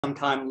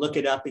sometime, look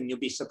it up, and you'll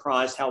be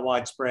surprised how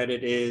widespread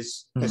it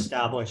is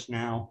established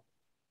now.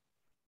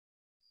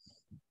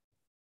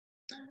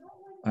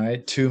 All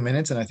right, 2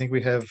 minutes, and I think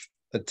we have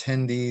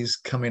attendees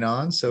coming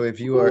on. So if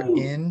you are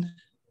in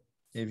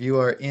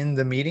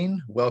the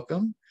meeting,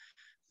 welcome.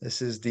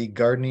 This is the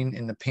Gardening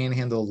in the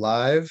Panhandle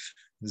live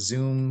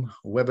Zoom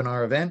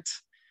webinar event,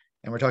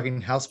 and we're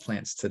talking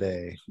houseplants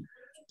today.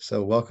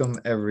 So welcome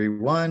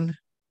everyone.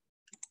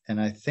 And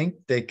I think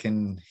they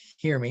can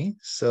hear me.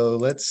 So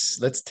let's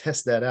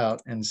test that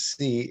out and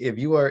see if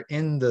you are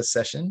in the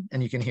session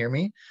and you can hear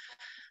me.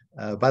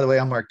 By the way,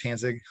 I'm Marc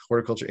Tanzig,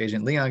 Horticulture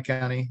Agent, Leon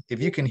County.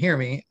 If you can hear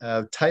me,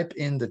 type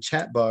in the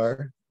chat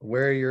bar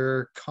where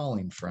you're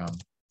calling from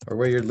or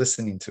where you're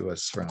listening to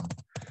us from.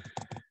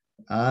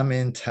 I'm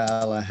in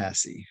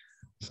Tallahassee.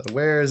 So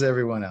where is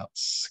everyone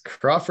else?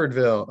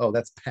 Crawfordville. Oh,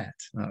 that's Pat.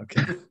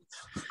 Okay.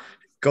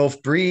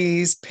 Gulf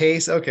Breeze,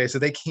 Pace. Okay, so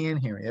they can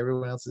hear me.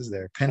 Everyone else is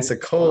there.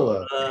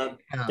 Pensacola,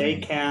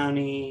 Dade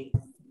County.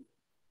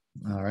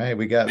 All right,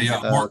 we got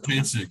Marc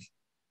Tanzig.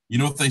 You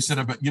know what they said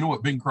about? You know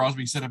what Bing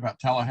Crosby said about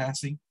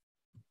Tallahassee?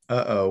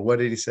 What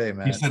did he say,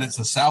 man? He said it's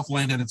the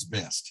Southland at its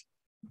best.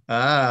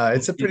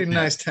 It's a pretty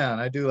nice town.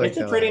 I do like. It's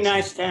a pretty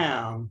nice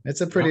town.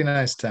 It's a pretty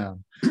nice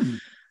town.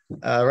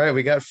 All right,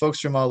 we got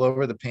folks from all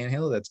over the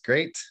Panhandle. That's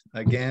great.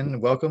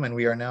 Again, welcome. And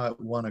we are now at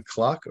 1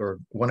 o'clock or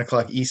 1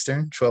 o'clock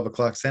Eastern, 12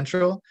 o'clock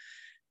Central.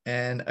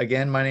 And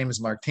again, my name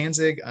is Marc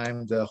Tanzig.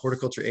 I'm the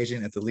horticulture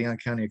agent at the Leon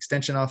County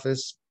Extension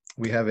Office.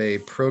 We have a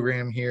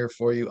program here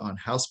for you on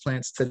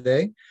houseplants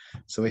today.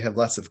 So we have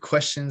lots of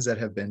questions that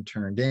have been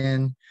turned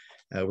in.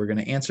 We're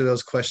going to answer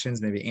those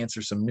questions, maybe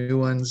answer some new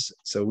ones.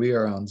 So we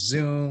are on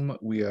Zoom.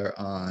 We are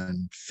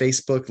on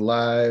Facebook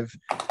Live.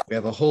 We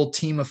have a whole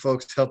team of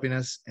folks helping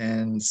us.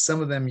 And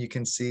some of them you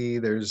can see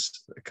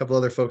there's a couple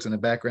other folks in the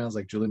backgrounds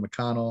like Julie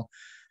McConnell,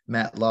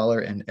 Matt Lawler,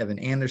 and Evan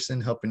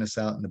Anderson helping us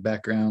out in the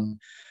background.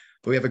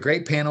 But we have a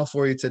great panel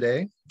for you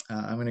today.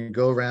 I'm going to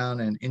go around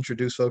and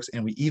introduce folks.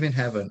 And we even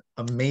have an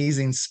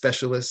amazing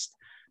specialist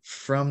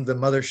from the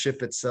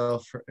mothership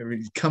itself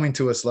coming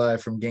to us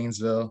live from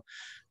Gainesville.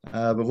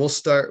 But we'll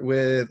start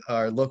with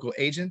our local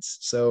agents.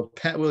 So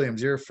Pat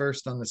Williams, you're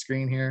first on the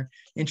screen here.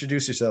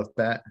 Introduce yourself,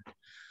 Pat.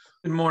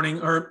 Good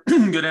morning or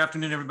good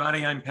afternoon,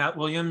 everybody. I'm Pat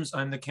Williams.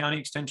 I'm the County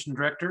Extension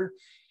Director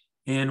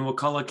in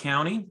Wakulla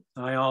County.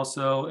 I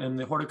also am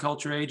the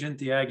Horticulture Agent,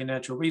 the Ag and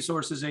Natural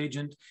Resources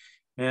Agent,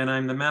 and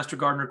I'm the Master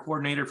Gardener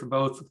Coordinator for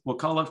both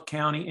Wakulla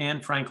County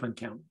and Franklin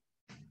County.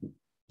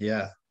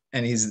 Yeah.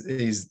 And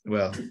he's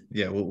well,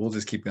 yeah, we'll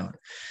just keep going.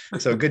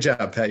 So good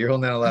job, Pat. You're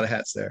holding down a lot of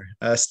hats there.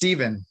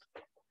 Stephen.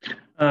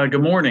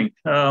 Good morning.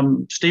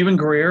 Stephen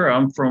Greer.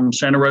 I'm from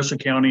Santa Rosa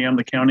County. I'm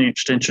the County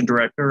Extension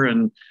Director,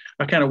 and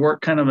I kind of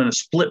work in a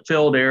split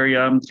field area.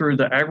 I'm through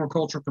the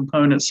agriculture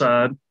component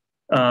side.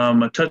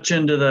 I touch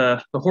into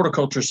the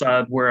horticulture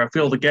side where I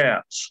fill the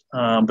gaps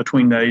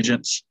between the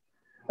agents,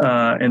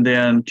 and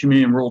then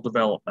community and rural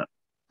development.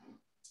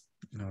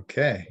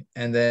 Okay.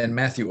 And then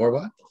Matthew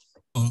Orwat.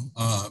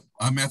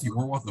 I'm Matthew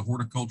Orwat, the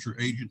Horticulture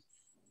Agent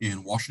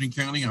in Washington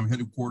County. I'm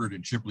headquartered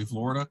in Chipley,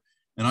 Florida.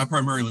 And I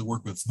primarily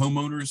work with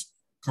homeowners,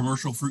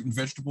 commercial fruit and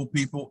vegetable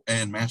people,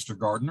 and master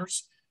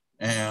gardeners.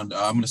 And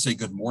I'm going to say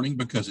good morning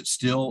because it's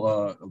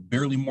still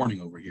barely morning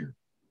over here.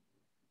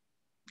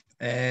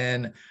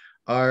 And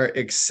our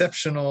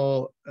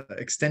exceptional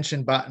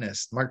extension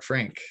botanist, Marc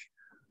Frank.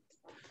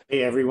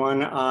 Hey,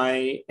 everyone.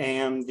 I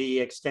am the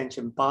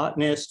extension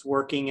botanist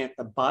working at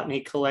the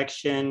Botany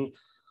Collection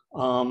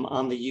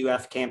on the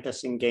UF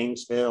campus in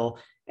Gainesville.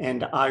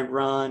 And I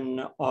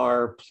run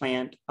our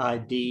plant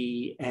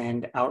ID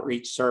and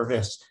outreach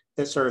service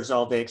that serves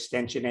all the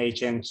extension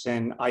agents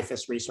and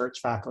IFAS research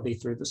faculty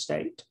through the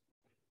state.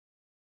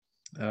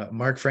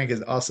 Marc Frank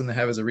is awesome to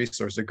have as a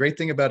resource. The great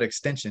thing about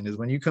extension is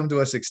when you come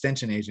to us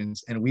extension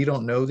agents and we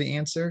don't know the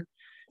answer,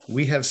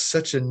 we have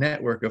such a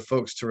network of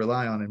folks to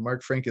rely on. And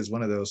Marc Frank is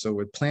one of those. So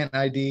with plant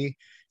ID,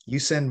 you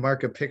send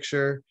Marc a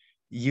picture,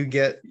 you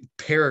get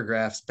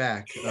paragraphs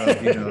back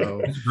of,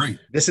 great.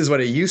 This is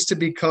what it used to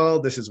be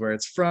called. This is where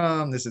it's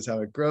from. This is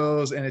how it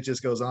grows. And it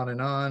just goes on.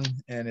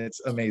 And it's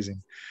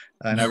amazing.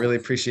 And I really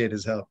appreciate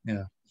his help.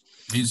 Yeah.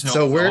 He's helped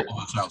all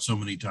of us out so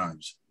many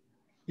times.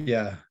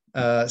 Yeah.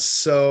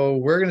 So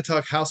we're going to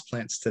talk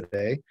houseplants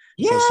today.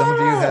 Yeah. So some of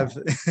you have.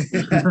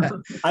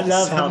 I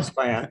love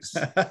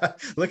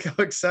houseplants. Look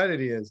how excited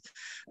he is.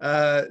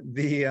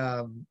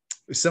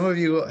 Some of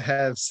you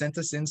have sent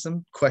us in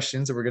some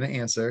questions that we're going to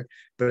answer,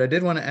 but I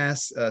did want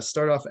to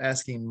start off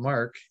asking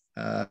Marc,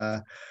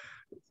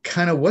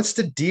 kind of what's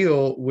the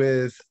deal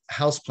with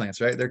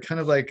houseplants, right? They're kind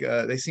of like,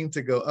 they seem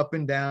to go up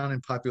and down in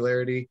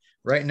popularity.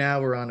 Right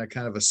now, we're on a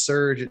kind of a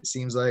surge, it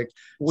seems like.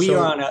 We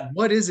are on a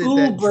what is it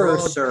that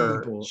draws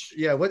people?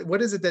 Yeah,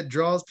 what is it that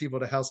draws people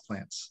to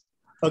houseplants?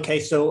 Okay,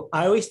 so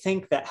I always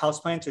think that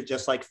houseplants are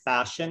just like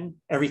fashion.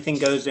 Everything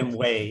goes in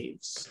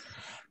waves.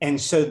 And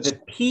so the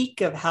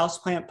peak of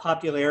houseplant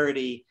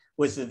popularity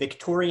was the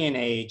Victorian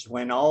age,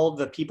 when all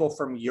the people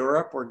from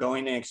Europe were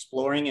going and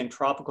exploring in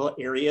tropical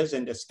areas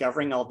and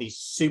discovering all these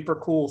super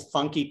cool,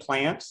 funky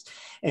plants.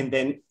 And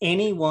then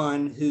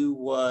anyone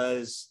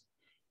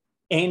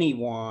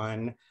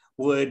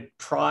would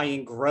try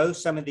and grow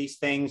some of these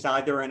things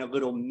either in a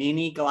little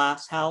mini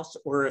glass house,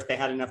 or if they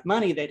had enough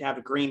money, they'd have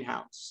a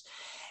greenhouse.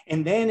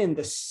 And then in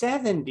the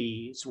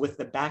 70s, with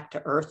the Back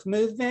to Earth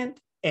movement,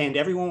 and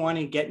everyone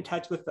wanting to get in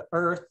touch with the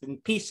earth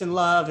and peace and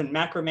love and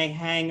macrame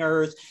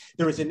hangers,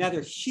 there was another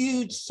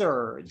huge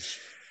surge.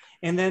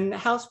 And then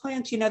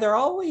houseplants, they're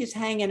always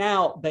hanging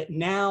out, but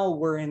now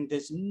we're in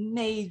this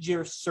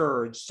major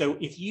surge. So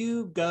if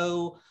you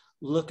go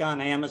look on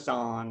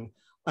Amazon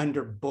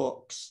under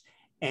books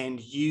and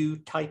you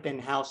type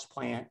in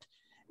houseplant,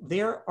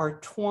 there are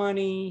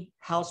 20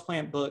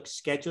 houseplant books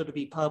scheduled to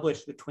be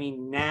published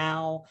between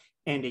now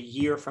and a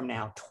year from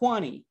now,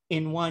 20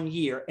 in 1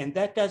 year. And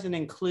that doesn't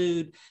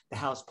include the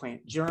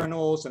houseplant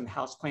journals and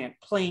houseplant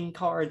playing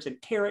cards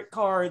and tarot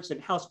cards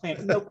and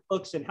houseplant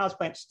notebooks and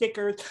houseplant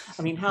stickers.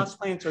 I mean,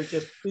 houseplants are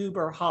just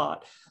uber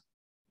hot.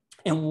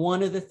 And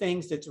one of the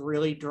things that's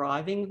really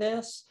driving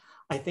this,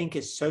 I think,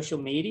 is social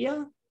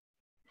media.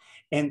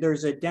 And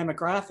there's a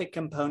demographic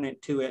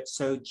component to it.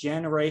 So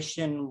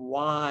Generation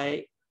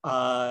Y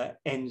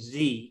and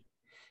Z.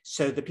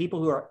 So the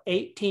people who are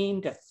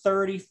 18 to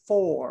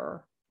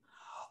 34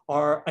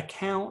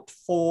 account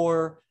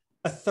for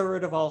a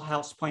third of all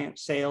houseplant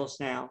sales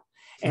now.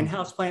 And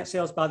houseplant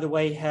sales, by the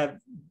way, have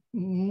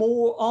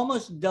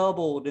almost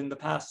doubled in the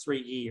past 3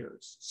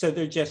 years. So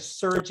they're just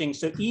surging.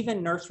 So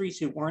even nurseries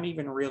who weren't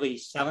even really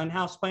selling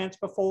houseplants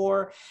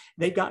before,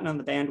 they've gotten on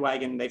the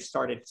bandwagon. They've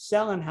started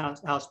selling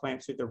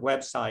houseplants through their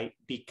website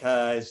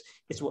because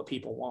it's what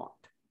people want.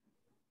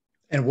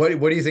 And what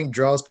do you think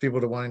draws people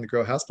to wanting to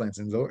grow houseplants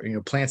indoor,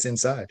 plants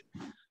inside?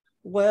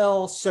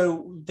 Well,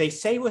 so they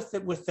say with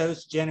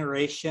those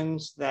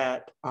generations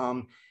that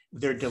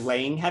they're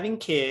delaying having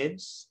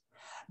kids,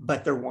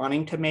 but they're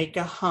wanting to make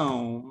a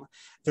home.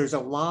 There's a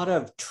lot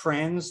of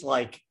trends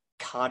like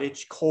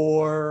cottage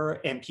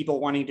core and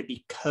people wanting to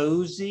be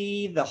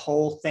cozy, the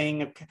whole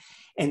thing.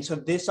 And so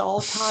this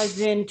all ties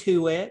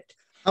into it.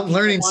 I'm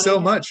learning so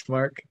much,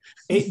 Marc.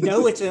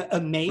 It's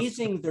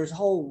amazing. There's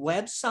whole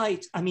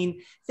websites. I mean,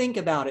 think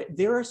about it.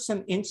 There are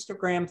some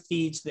Instagram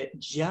feeds that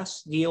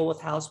just deal with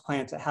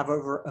houseplants that have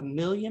over 1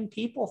 million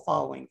people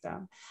following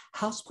them.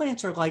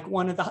 Houseplants are like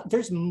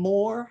there's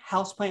more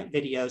houseplant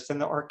videos than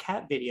there are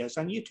cat videos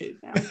on YouTube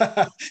now.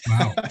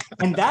 Wow.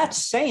 And that's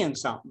saying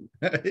something.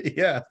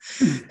 Yeah.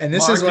 And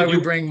this Marc, is why we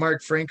bring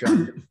Marc Frank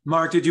on.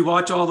 Marc, did you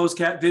watch all those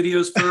cat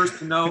videos first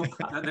to know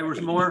that there was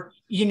more?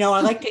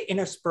 I like to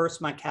intersperse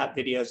my cat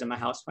videos and my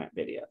houseplant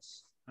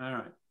videos. All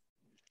right.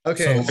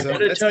 Okay. So I got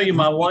to tell you,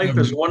 my wife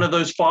is one of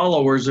those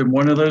followers in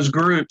one of those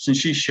groups, and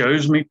she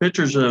shows me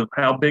pictures of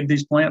how big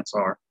these plants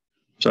are.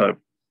 So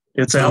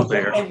it's out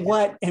there. And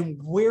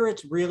where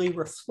it's really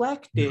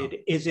reflected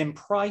is in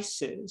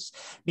prices,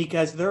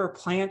 because there are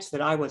plants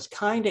that I was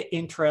kind of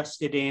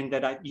interested in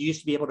that I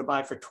used to be able to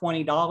buy for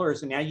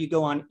 $20, and now you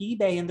go on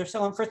eBay and they're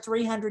selling for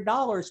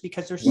 $300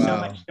 because there's so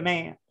much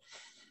demand.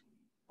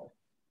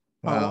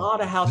 Wow. A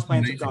lot of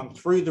houseplants have gone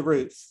through the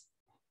roof.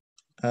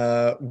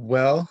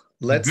 Well,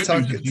 let's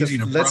talk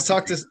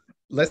to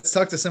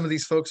some of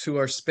these folks who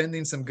are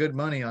spending some good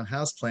money on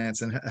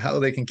houseplants and how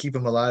they can keep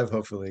them alive,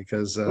 hopefully,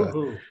 because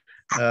someone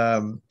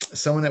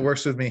that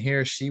works with me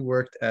here, she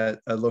worked at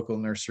a local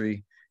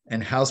nursery,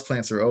 and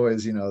houseplants are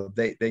always,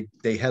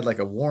 they had like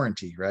a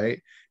warranty, right?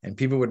 And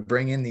people would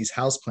bring in these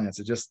houseplants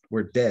that just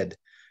were dead.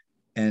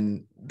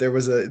 And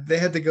they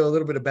had to go a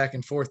little bit of back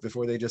and forth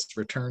before they just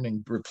returned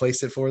and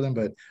replaced it for them.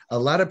 But a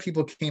lot of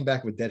people came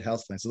back with dead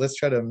houseplants. So let's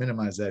try to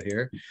minimize that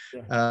here.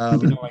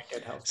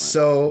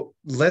 So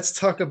let's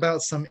talk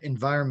about some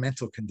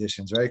environmental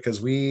conditions, right?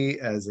 Because we,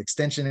 as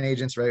extension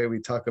agents, right,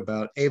 we talk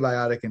about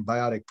abiotic and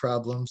biotic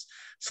problems.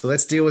 So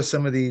let's deal with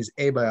some of these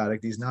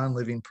abiotic, these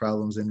non-living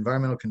problems,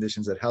 environmental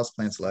conditions that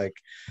houseplants like.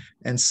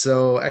 And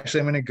so actually,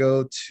 I'm going to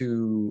go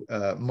to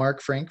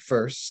Marc Frank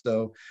first.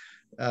 So,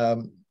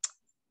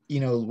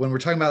 when we're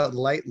talking about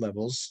light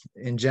levels,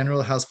 in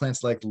general,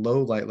 houseplants like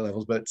low light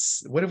levels, but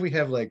what if we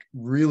have like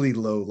really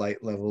low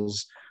light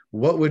levels?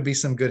 What would be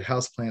some good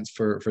houseplants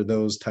for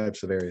those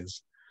types of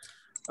areas?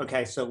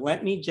 Okay, so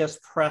let me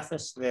just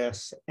preface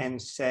this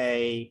and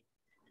say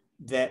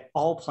that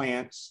all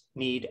plants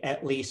need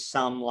at least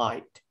some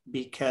light,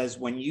 because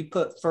when you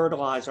put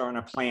fertilizer on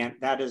a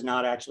plant, that is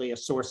not actually a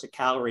source of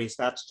calories.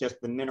 That's just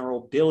the mineral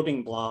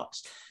building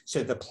blocks,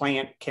 so the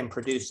plant can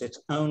produce its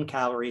own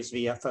calories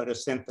via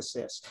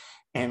photosynthesis.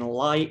 And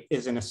light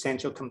is an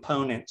essential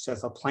component. So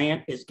if a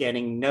plant is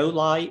getting no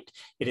light,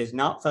 it is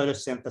not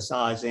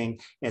photosynthesizing,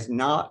 is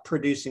not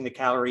producing the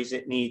calories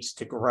it needs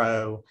to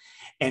grow.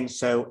 And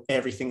so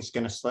everything's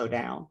going to slow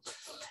down.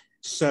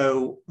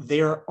 So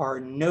there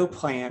are no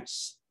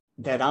plants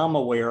that I'm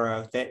aware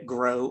of that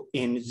grow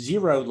in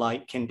zero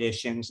light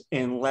conditions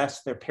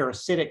unless they're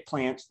parasitic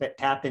plants that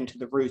tap into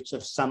the roots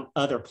of some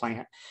other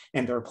plant.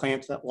 And there are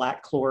plants that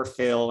lack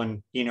chlorophyll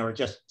and, or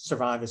just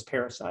survive as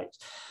parasites.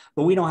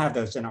 But we don't have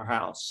those in our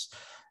house.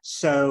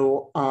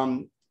 So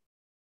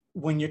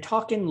when you're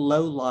talking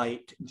low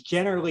light,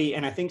 generally,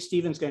 and I think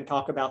Stephen's going to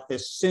talk about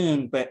this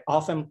soon, but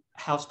often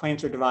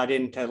houseplants are divided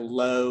into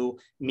low,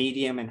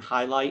 medium, and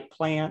high light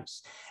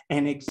plants.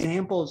 And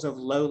examples of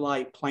low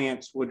light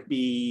plants would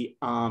be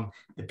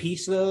the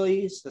peace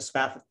lilies, the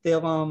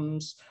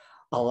spathiphyllums,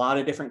 a lot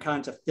of different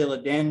kinds of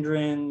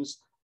philodendrons,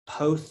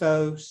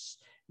 pothos,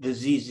 the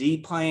ZZ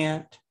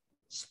plant,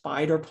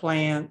 spider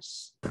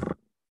plants,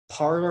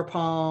 parlor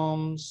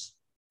palms.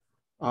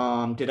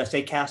 Did I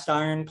say cast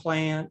iron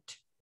plant?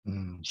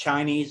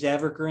 Chinese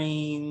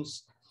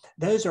evergreens.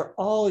 Those are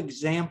all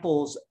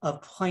examples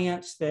of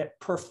plants that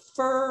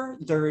prefer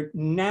their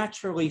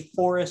naturally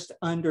forest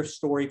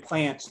understory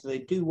plants. So they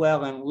do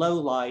well in low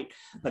light,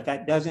 but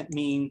that doesn't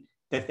mean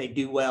that they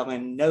do well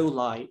in no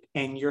light.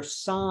 And your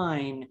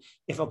sign,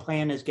 if a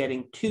plant is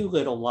getting too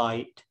little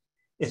light,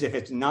 is if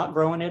it's not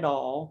growing at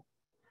all,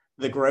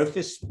 the growth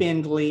is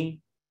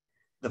spindly,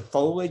 the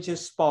foliage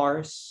is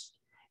sparse,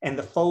 and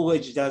the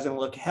foliage doesn't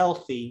look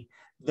healthy.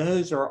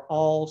 Those are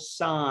all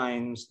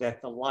signs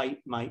that the light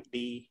might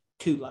be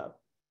too low.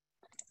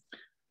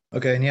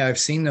 Okay, and yeah, I've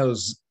seen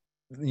those,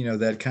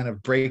 that kind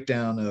of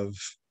breakdown of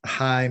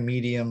high,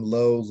 medium,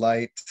 low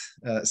light.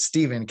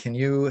 Stephen, can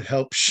you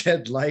help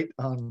shed light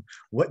on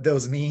what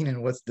those mean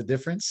and what's the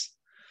difference?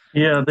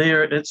 Yeah,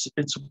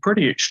 it's a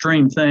pretty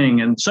extreme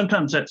thing. And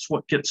sometimes that's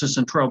what gets us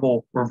in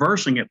trouble,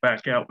 reversing it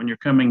back out when you're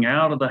coming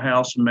out of the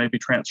house and maybe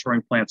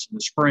transferring plants in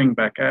the spring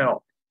back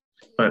out.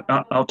 But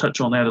I'll touch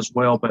on that as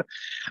well. But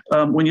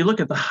when you look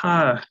at the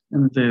high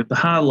and the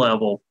high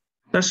level,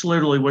 that's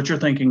literally what you're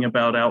thinking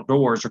about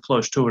outdoors or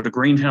close to it, a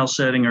greenhouse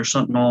setting or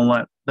something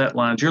along that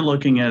lines. You're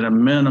looking at a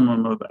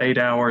minimum of 8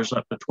 hours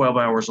up to 12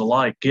 hours of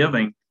light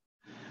giving.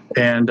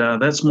 And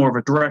that's more of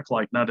a direct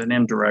light, not an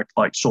indirect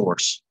light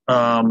source.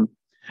 Now,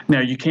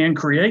 you can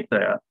create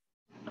that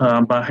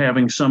by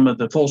having some of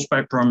the full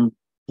spectrum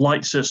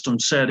light system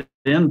set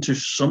into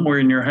somewhere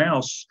in your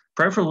house,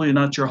 preferably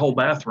not your whole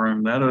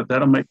bathroom.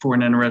 That'll make for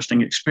an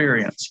interesting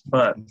experience.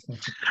 But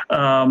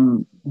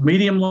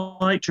medium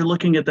light, you're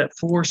looking at that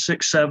 4,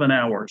 6, 7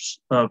 hours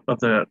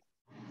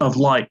of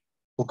light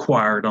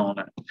required on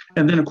it.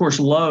 And then, of course,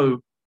 low,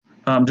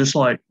 just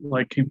like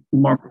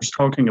Marc was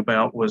talking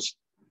about, was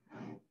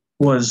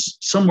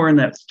somewhere in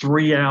that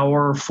 3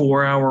 hour,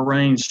 4 hour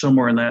range,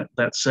 somewhere in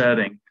that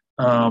setting.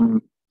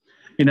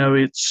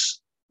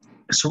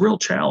 It's a real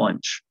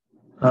challenge.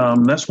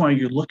 That's why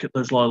you look at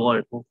those low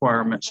light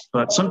requirements.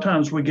 But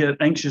sometimes we get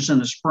anxious in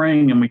the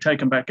spring and we take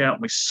them back out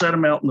and we set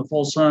them out in the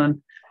full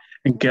sun,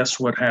 and guess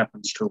what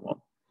happens to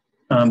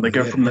them? They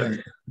go from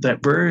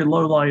that very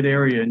low light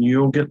area, and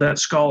you'll get that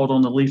scald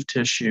on the leaf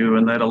tissue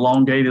and that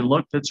elongated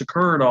look that's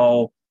occurred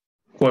all,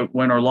 quote,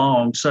 winter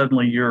long.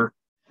 Suddenly you're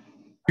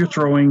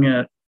throwing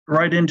it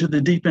right into the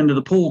deep end of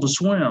the pool to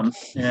swim,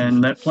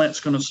 and that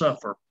plant's going to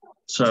suffer.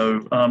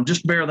 So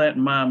just bear that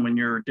in mind when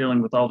you're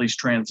dealing with all these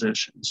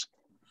transitions.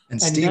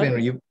 And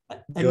Stephen,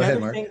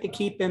 another thing to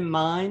keep in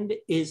mind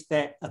is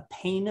that a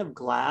pane of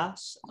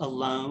glass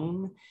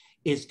alone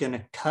is going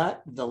to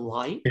cut the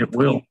light. It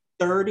will.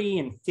 30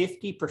 and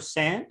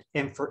 50%.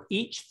 And for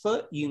each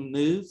foot you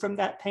move from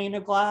that pane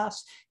of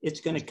glass, it's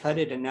going to cut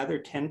it another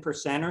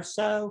 10% or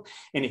so.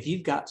 And if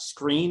you've got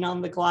screen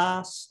on the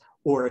glass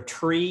or a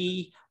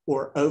tree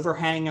or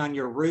overhang on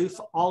your roof,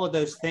 all of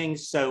those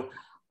things. So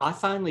I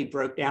finally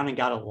broke down and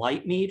got a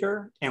light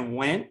meter and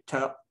went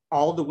to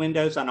all the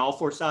windows on all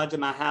 4 sides of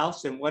my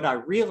house. And what I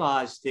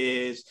realized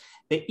is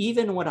that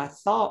even what I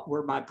thought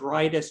were my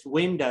brightest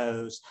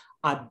windows,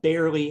 I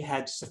barely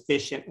had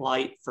sufficient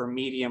light for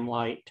medium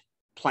light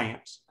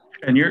plants.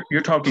 And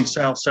you're talking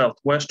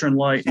southwestern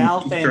light,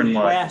 south and eastern and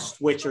light, west,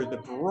 which are the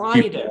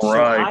brightest.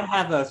 Right. So I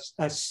have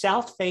a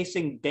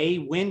south-facing bay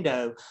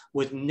window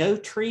with no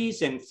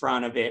trees in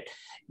front of it,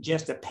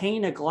 just a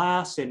pane of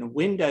glass and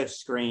window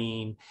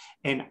screen,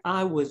 and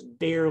I was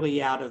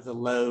barely out of the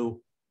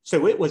low.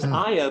 So it was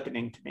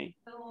eye-opening to me.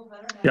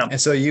 Yeah.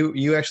 And so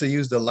you actually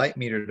used the light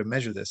meter to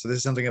measure this. So this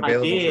is something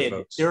available for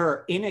folks. There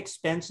are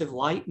inexpensive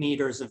light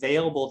meters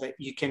available that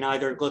you can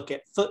either look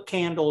at foot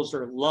candles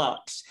or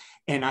lux.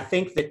 And I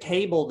think the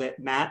table that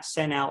Matt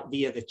sent out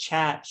via the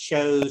chat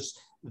shows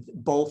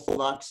both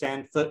lux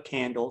and foot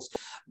candles.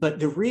 But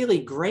the really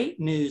great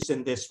news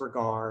in this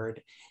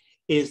regard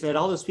is that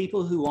all those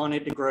people who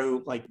wanted to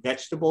grow like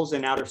vegetables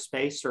in outer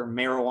space or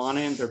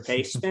marijuana in their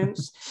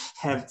basements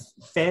have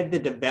fed the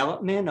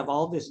development of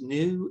all this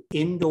new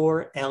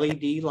indoor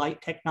LED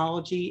light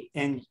technology.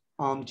 And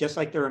just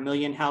like there are a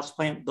million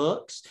houseplant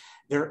books,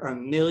 there are a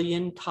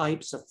million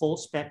types of full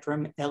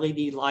spectrum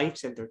LED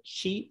lights, and they're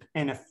cheap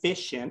and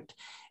efficient.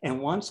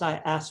 And once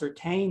I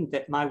ascertained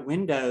that my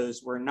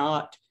windows were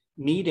not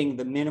meeting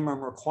the minimum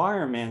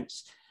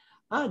requirements,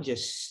 I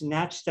just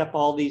snatched up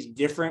all these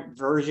different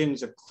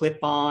versions of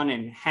clip-on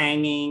and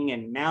hanging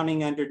and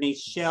mounting underneath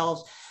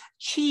shelves,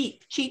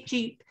 cheap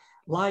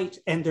lights.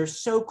 And they're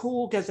so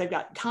cool because they've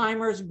got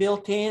timers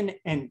built in,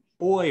 and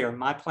boy, are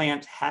my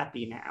plants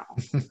happy now.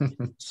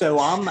 So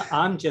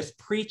I'm just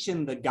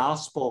preaching the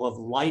gospel of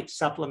light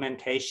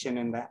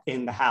supplementation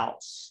in the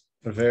house.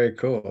 Very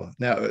cool.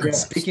 Now,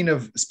 Yes. speaking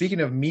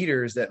of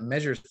meters that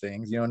measure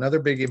things, another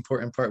big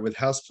important part with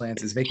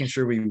houseplants is making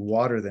sure we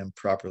water them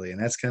properly.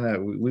 And that's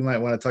we might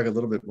want to talk a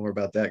little bit more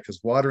about that, because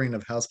watering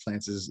of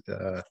houseplants is,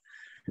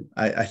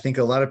 I think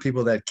a lot of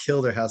people that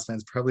kill their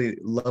houseplants probably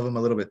love them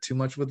a little bit too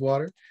much with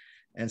water.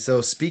 And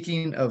so,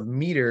 speaking of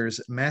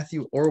meters,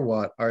 Matthew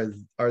Orwat,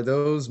 are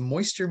those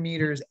moisture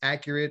meters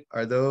accurate?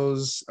 Are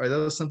those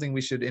something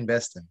we should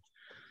invest in?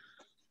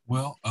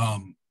 Well,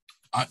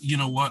 you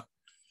know what?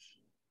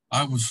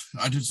 I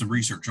did some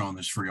research on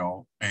this for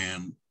y'all,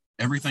 and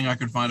everything I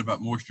could find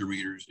about moisture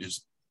meters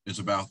is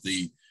about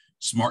the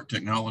smart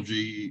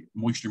technology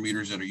moisture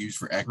meters that are used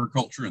for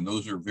agriculture, and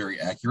those are very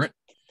accurate.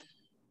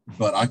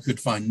 But I could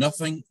find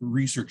nothing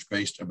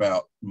research-based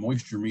about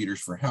moisture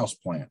meters for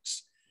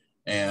houseplants.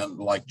 And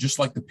just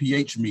like the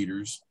pH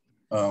meters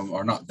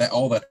are not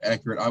all that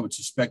accurate, I would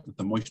suspect that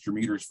the moisture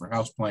meters for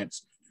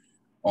houseplants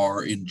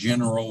are in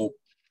general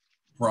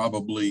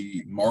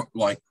probably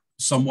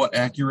somewhat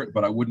accurate,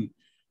 but I wouldn't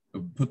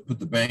put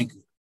the bank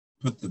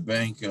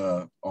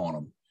on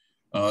them.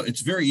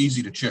 It's very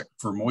easy to check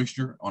for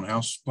moisture on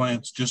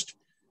houseplants. Just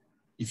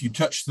if you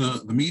touch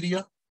the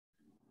media,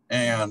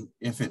 and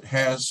if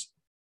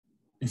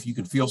you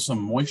can feel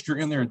some moisture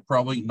in there, it's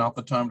probably not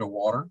the time to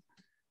water.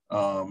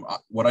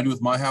 What I do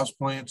with my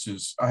houseplants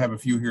is I have a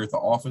few here at the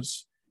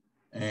office,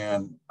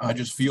 and I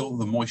just feel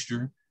the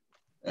moisture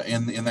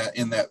in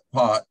that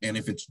pot, and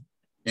if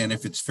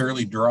it's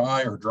fairly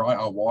dry,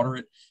 I'll water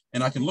it.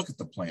 And I can look at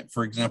the plant.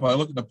 For example, I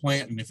look at the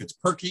plant, and if it's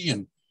perky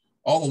and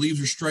all the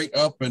leaves are straight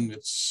up and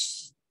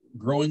it's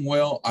growing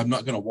well, I'm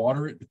not going to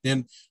water it. But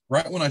then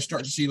right when I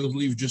start to see those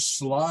leaves just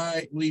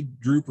slightly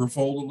droop or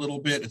fold a little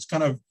bit, it's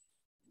kind of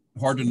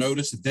hard to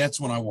notice. That's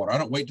when I water. I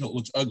don't wait till it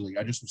looks ugly.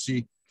 I just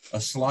see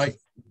a slight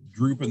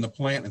droop in the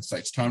plant and say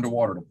it's time to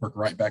water. It'll perk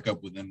right back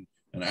up within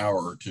an hour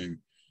or two.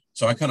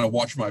 So I kind of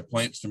watch my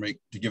plants to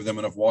give them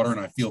enough water,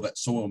 and I feel that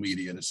soil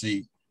media to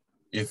see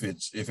if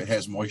it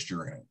has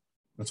moisture in it.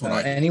 That's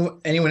what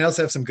anyone else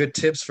have some good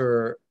tips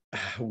for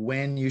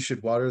when you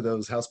should water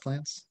those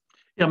houseplants?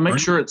 Yeah, make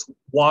sure it's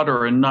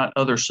water and not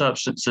other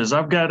substances.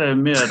 I've got to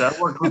admit, I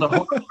worked with a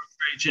horticulture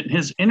agent.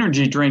 His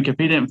energy drink, if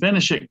he didn't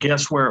finish it,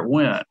 guess where it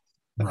went?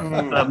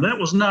 Right. That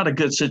was not a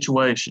good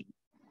situation.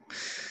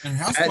 And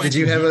did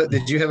you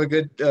have a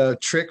good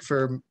trick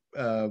for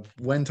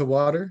when to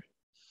water?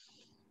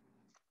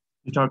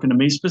 You talking to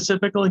me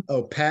specifically?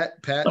 Oh, Pat.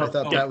 I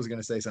thought Pat was going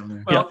to say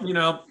something.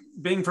 Well,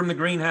 being from the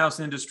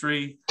greenhouse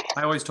industry,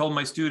 I always told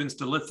my students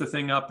to lift the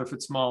thing up if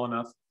it's small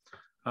enough.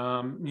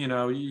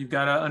 You've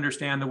got to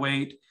understand the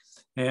weight,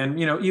 and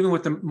even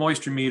with the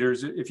moisture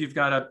meters, if you've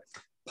got a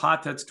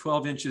pot that's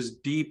 12 inches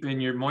deep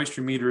and your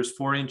moisture meter is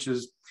 4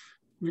 inches,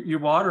 your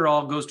water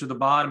all goes to the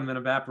bottom and then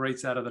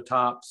evaporates out of the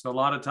top. So a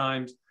lot of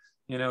times,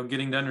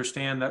 getting to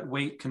understand that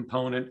weight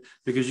component,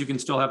 because you can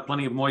still have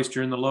plenty of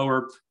moisture in the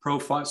lower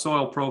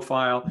soil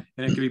profile,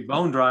 and it can be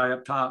bone dry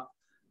up top.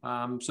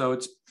 So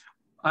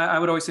I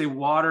would always say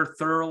water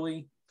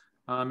thoroughly,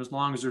 as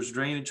long as there's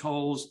drainage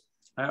holes.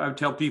 I would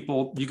tell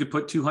people you could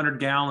put 200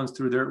 gallons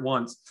through there at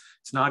once.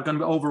 It's not going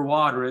to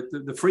overwater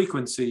it. The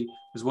frequency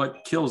is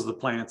what kills the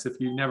plants if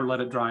you never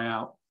let it dry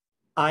out.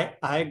 I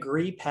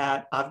agree,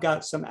 Pat. I've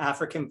got some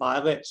African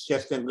violets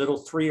just in little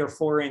 3 or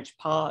 4 inch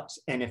pots.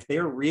 And if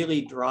they're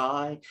really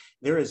dry,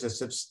 there is a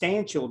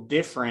substantial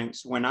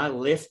difference when I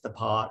lift the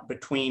pot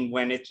between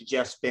when it's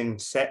just been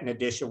set in a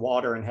dish of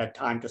water and had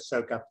time to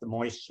soak up the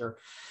moisture.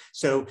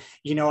 So,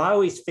 I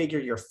always figure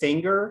your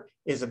finger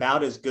is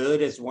about as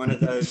good as one of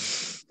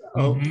those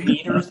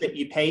meters that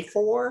you pay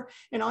for.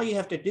 And all you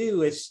have to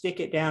do is stick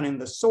it down in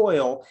the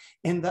soil.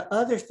 And the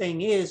other thing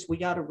is, we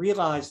got to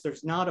realize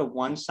there's not a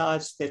one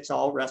size fits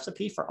all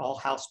recipe for all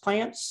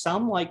houseplants.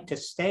 Some like to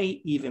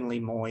stay evenly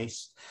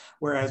moist,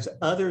 whereas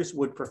others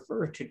would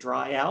prefer to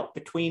dry out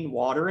between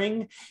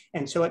watering.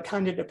 And so it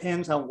kind of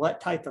depends on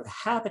what type of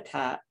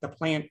habitat the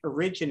plant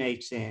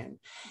originates in.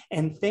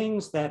 And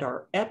things that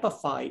are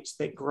epiphytes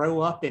that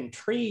grow up in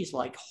trees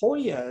like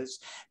Hoyas,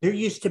 they're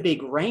used to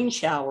big rain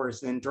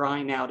showers and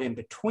drying out in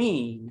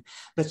between.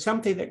 But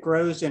something that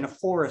grows in a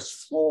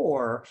forest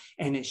floor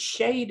and is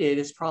shaded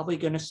is probably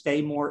going to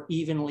stay more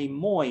evenly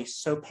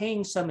moist. So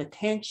paying some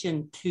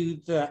attention to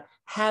the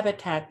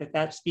habitat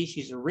that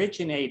species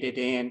originated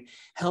in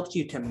helps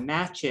you to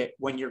match it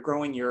when you're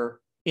growing your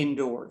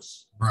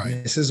indoors.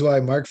 Right. This is why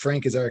Marc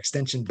Frank is our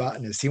extension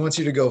botanist. He wants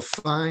you to go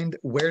find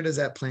where does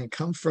that plant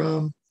come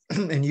from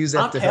and use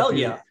that to help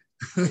you.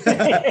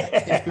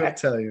 He will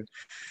tell you.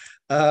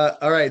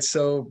 All right.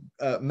 So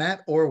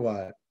Matt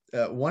Orwat,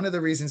 one of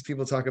the reasons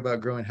people talk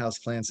about growing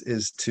houseplants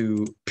is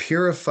to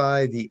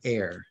purify the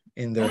air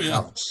in their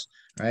house.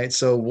 Right.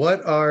 So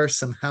what are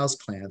some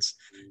houseplants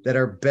that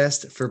are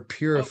best for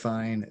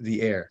purifying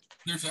the air?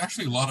 There's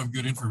actually a lot of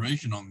good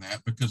information on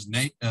that, because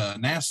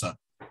NASA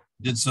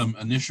did some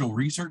initial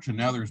research, and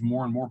now there's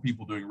more and more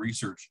people doing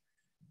research.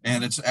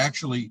 And it's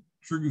actually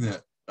true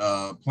that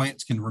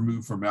plants can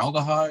remove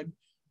formaldehyde,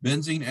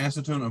 benzene,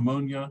 acetone,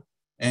 ammonia,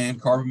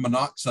 and carbon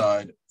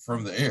monoxide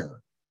from the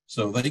air.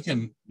 So they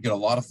can get a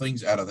lot of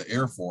things out of the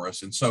air for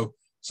us. And so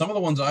some of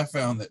the ones I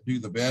found that do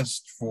the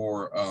best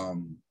for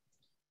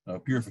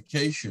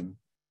purification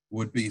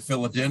would be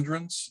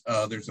philodendrons.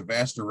 There's a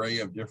vast array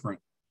of different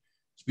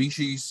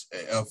species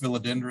of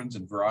philodendrons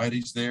and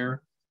varieties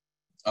there,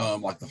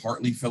 like the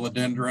heartleaf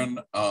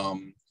philodendron.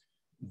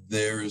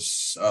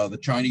 There's the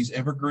Chinese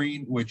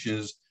evergreen, which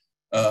is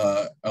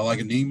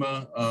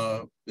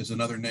Allegonema is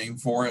another name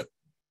for it.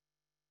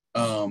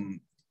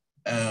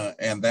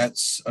 And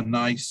that's a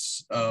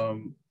nice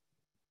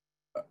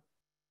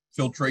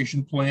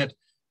filtration plant.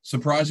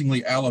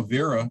 Surprisingly, aloe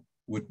vera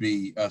would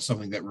be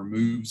something that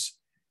removes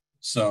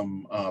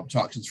some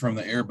toxins from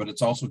the air, but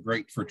it's also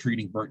great for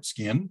treating burnt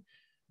skin.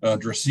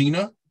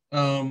 Dracaena,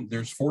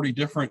 there's 40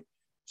 different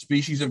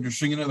species of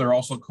Dracaena. They're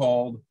also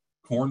called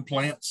corn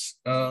plants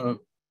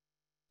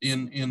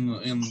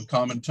in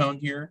common tongue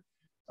here.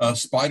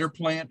 Spider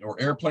plant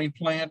or airplane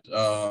plant,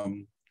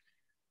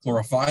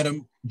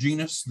 Chlorophytum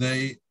genus,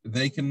 they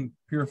can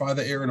purify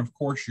the air. And of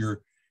course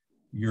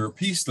your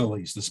peace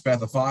lilies, the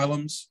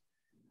spathiphyllums,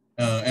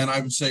 and I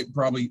would say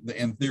probably the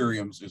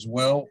anthuriums as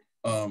well,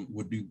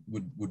 would be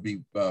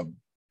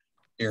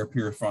air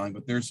purifying.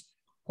 But there's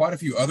quite a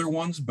few other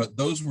ones, but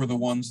those were the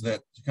ones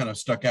that kind of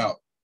stuck out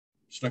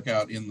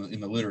in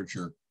the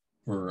literature.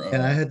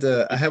 And I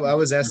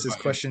was asked this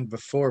question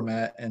before,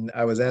 Matt, and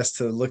I was asked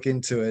to look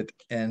into it,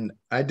 and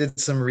I did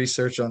some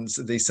research on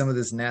some of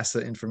this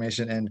NASA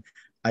information, and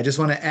I just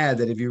want to add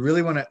that if you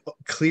really want to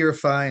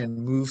clarify and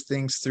move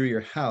things through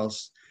your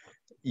house,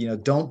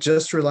 don't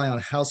just rely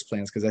on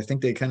houseplants, because I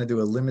think they kind of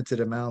do a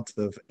limited amount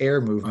of air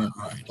movement.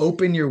 Right.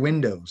 Open your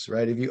windows,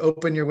 right? If you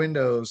open your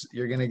windows,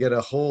 you're going to get a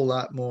whole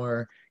lot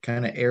more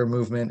kind of air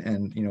movement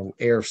and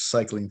air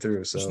cycling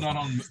through. So just not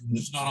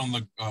on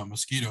the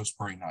mosquito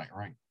spray night,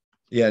 right?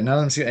 Yeah, not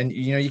on, and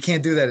you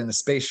can't do that in the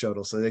space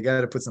shuttle, so they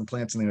got to put some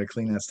plants in there to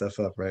clean that stuff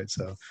up, right?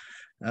 So,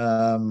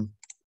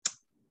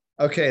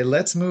 okay,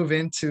 let's move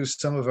into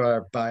some of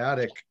our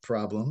biotic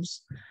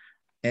problems.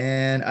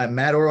 And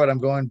Matt Orwat, I'm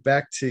going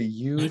back to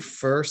you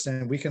first,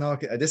 and we can all.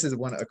 This is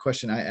a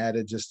question I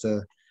added just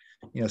to,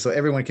 so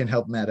everyone can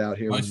help Matt out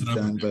here when he's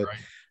done. But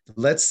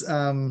let's.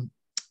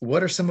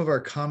 What are some of our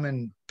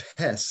common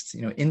pests?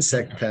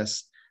 Insect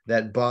pests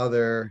that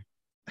bother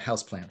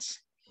houseplants?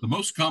 The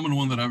most common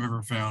one that I've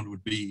ever found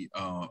would be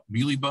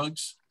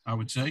mealybugs, I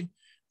would say.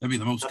 That'd be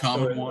the most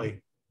common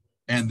one.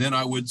 And then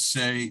I would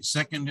say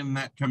second in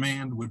that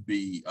command would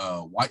be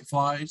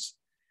whiteflies.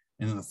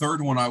 And then the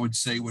third one I would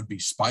say would be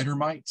spider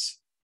mites.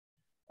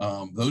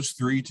 Those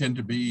three tend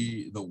to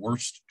be the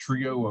worst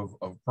trio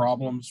of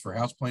problems for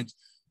houseplants.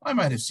 I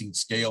might have seen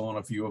scale on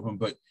a few of them,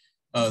 but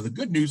the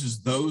good news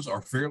is those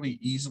are fairly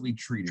easily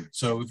treated.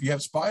 So if you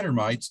have spider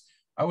mites,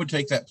 I would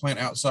take that plant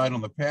outside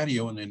on the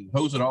patio and then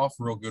hose it off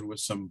real good with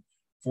some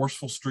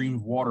forceful stream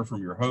of water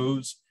from your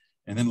hose,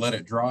 and then let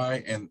it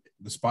dry, and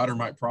the spider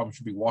mite problem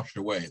should be washed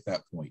away at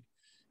that point.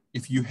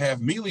 If you have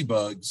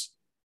mealybugs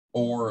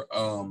or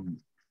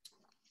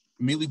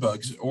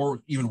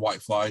even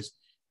whiteflies,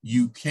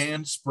 you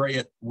can spray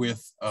it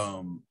with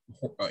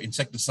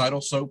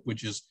insecticidal soap,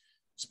 which is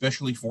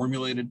specially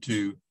formulated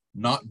to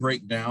not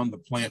break down the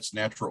plant's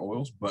natural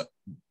oils, but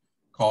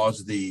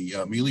cause the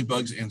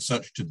mealybugs and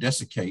such to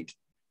desiccate,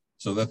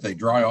 so that they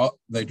dry up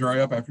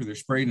after they're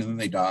sprayed, and then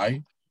they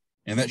die.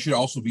 And that should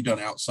also be done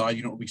outside.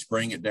 You don't be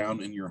spraying it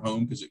down in your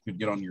home, because it could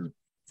get on your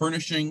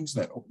furnishings.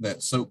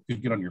 That soap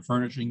could get on your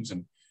furnishings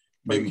and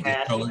maybe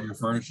discolor your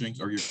furnishings,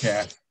 or your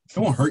cat. It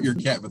won't hurt your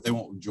cat, but they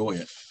won't enjoy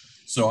it.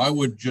 So I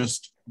would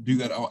just do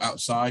that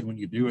outside when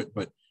you do it.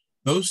 But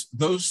those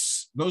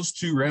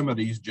two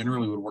remedies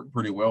generally would work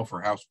pretty well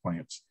for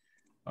houseplants.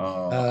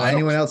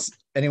 Anyone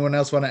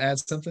else want to add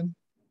something?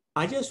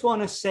 I just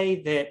want to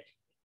say that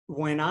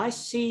when I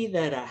see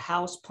that a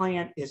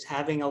houseplant is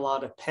having a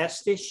lot of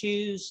pest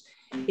issues,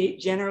 it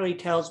generally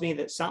tells me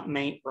that something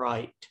ain't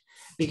right,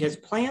 because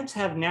plants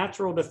have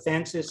natural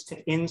defenses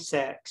to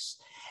insects,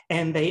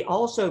 and they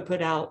also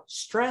put out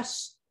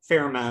stress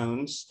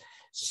pheromones.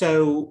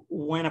 So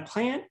when a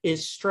plant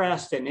is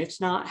stressed and it's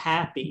not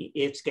happy,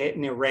 it's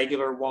getting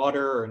irregular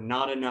water or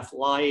not enough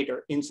light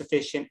or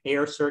insufficient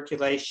air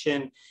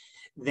circulation,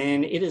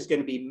 then it is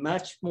going to be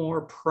much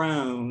more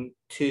prone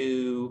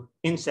to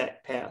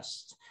insect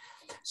pests.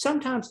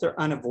 Sometimes they're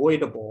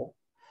unavoidable,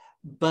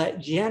 but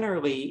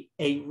generally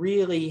a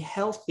really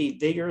healthy,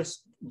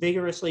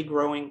 vigorously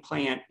growing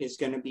plant is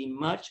going to be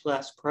much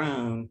less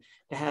prone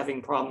to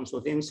having problems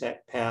with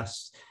insect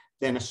pests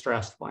than a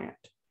stressed plant.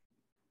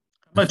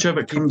 How much of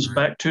it comes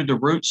back to the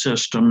root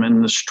system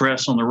and the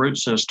stress on the root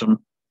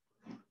system?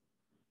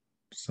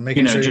 So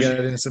making sure you got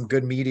it in some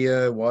good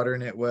media,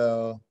 watering it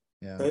well.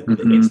 Yeah.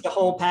 It's the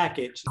whole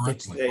package.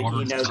 It's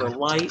the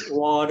light,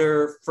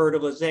 water,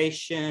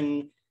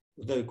 fertilization,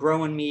 the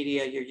growing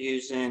media you're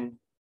using,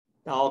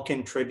 all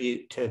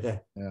contribute to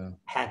the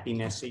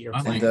happiness of your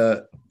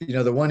plant.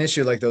 the one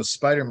issue, like those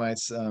spider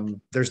mites,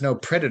 there's no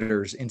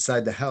predators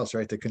inside the house,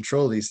 right, to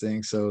control these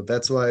things. So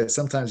that's why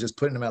sometimes just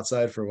putting them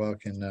outside for a while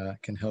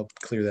can help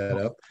clear that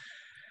up.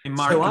 Hey,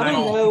 Marc, So I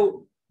don't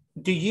know,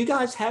 do you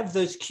guys have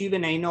those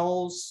Cuban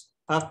anoles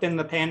up in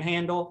the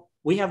Panhandle?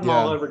 We have them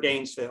all over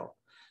Gainesville.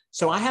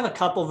 So I have a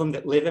couple of them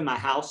that live in my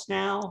house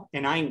now,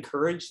 and I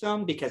encourage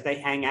them because they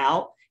hang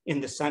out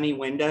in the sunny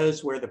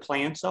windows where the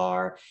plants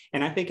are.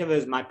 And I think of it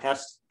as my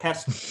pest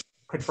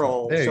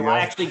control. So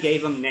I actually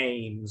gave them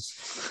names.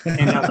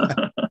 And,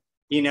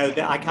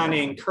 I kind of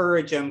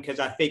encourage them because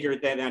I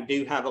figured that I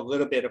do have a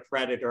little bit of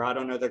predator. I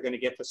don't know they're going to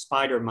get the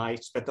spider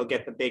mites, but they'll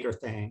get the bigger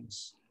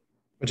things.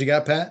 What you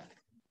got, Pat?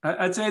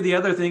 I'd say the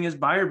other thing is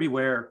buyer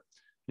beware.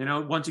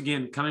 Once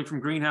again, coming from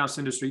greenhouse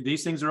industry,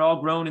 these things are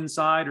all grown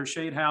inside or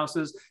shade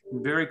houses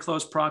in very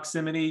close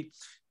proximity.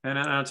 And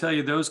I'll tell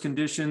you, those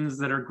conditions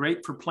that are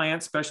great for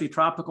plants, especially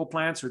tropical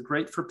plants, are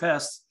great for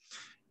pests.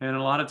 And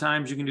a lot of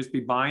times you can just be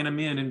buying them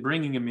in and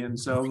bringing them in.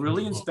 So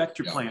really inspect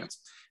your plants.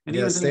 And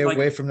even stay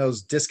away from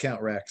those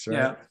discount racks, right?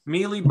 Yeah,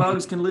 mealy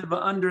bugs can live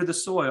under the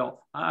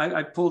soil.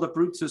 I pulled up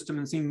root system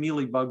and seen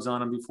mealy bugs on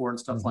them before and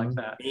stuff like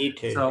that. Me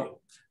too. So,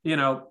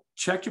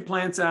 check your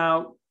plants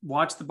out,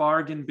 watch the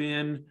bargain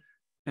bin,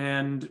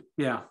 and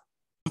yeah.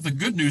 But the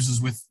good news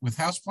is with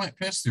houseplant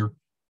pests, they're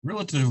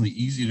relatively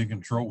easy to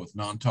control with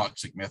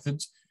non-toxic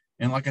methods.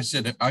 And like I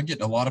said, I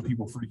get a lot of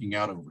people freaking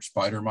out over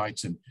spider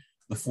mites, and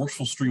the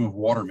forceful stream of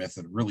water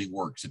method really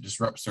works. It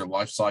disrupts their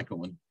life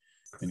cycle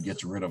and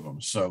gets rid of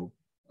them. So,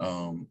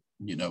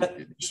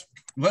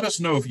 let us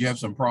know if you have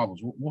some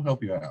problems. We'll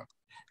help you out.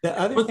 The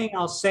other thing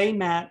I'll say,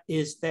 Matt,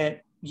 is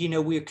that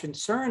we're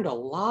concerned a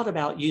lot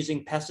about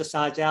using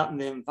pesticides out in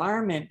the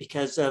environment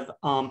because of,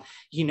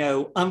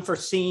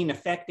 unforeseen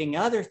affecting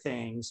other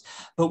things.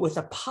 But with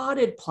a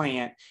potted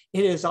plant,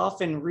 it is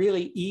often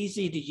really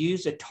easy to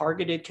use a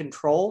targeted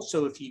control.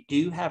 So if you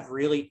do have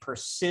really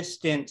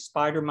persistent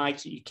spider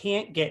mites that you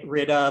can't get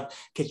rid of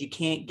because you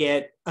can't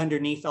get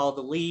underneath all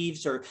the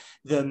leaves, or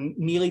the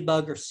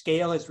mealybug or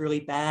scale is really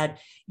bad,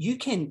 you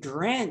can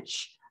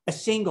drench a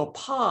single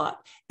pot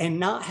and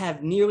not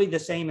have nearly the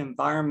same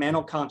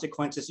environmental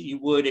consequences that you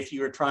would if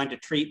you were trying to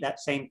treat that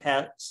same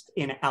pest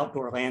in an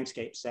outdoor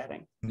landscape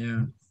setting.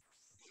 Yeah.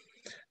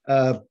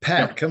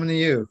 Pat, coming to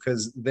you,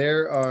 because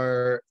there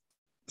are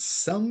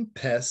some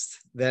pests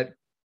that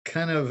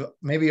kind of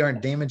maybe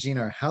aren't damaging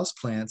our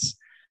houseplants,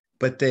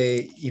 but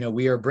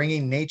we are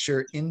bringing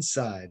nature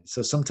inside.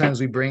 So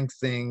sometimes we bring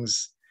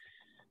things,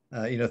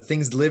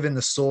 things live in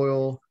the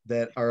soil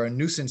that are a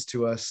nuisance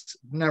to us,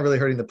 not really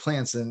hurting the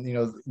plants. And,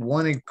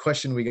 one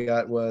question we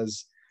got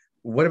was,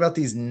 what about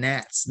these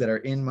gnats that are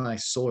in my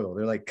soil?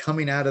 They're like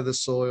coming out of the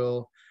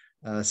soil.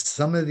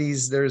 Some of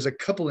these, there's a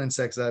couple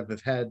insects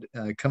I've had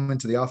come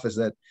into the office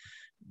that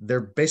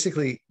they're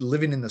basically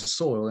living in the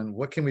soil. And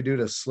what can we do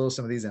to slow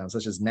some of these down,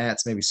 such as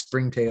gnats, maybe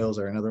springtails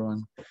or another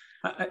one?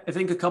 I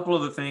think a couple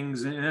of the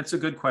things, and it's a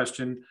good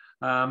question.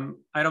 I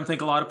don't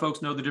think a lot of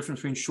folks know the difference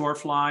between shore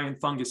fly and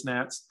fungus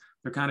gnats.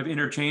 They're kind of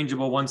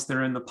interchangeable once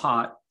they're in the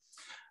pot.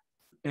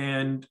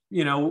 And,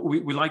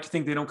 we like to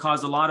think they don't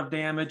cause a lot of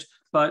damage,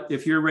 but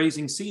if you're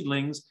raising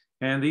seedlings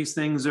and these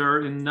things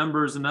are in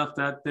numbers enough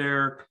that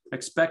they're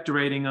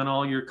expectorating on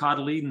all your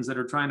cotyledons that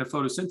are trying to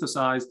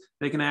photosynthesize,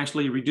 they can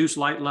actually reduce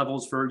light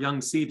levels for young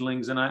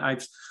seedlings. And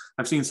I've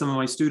seen some of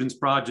my students'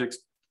 projects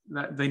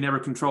that they never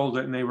controlled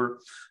it and they were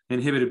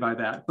inhibited by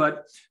that.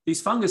 But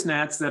these fungus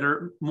gnats that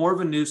are more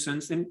of a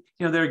nuisance, and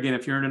there again,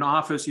 if you're in an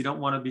office, you don't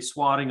want to be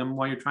swatting them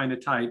while you're trying to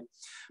type,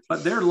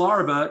 but their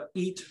larvae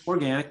eat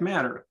organic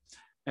matter.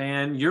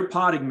 And your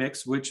potting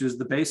mix, which is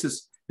the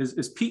basis,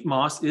 is peat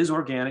moss, is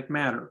organic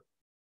matter.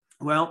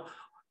 Well,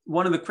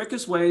 one of the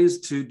quickest ways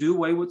to do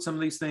away with some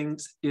of these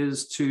things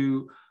is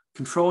to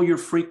control your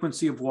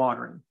frequency of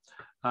watering.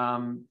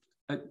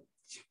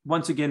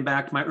 Once again,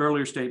 back to my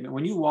earlier statement,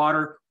 when you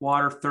water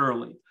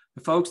thoroughly.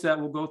 The folks that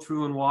will go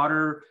through and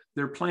water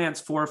their plants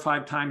 4 or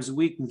 5 times a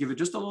week and give it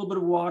just a little bit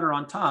of water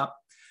on top,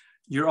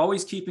 you're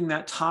always keeping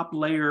that top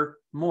layer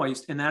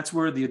moist. And that's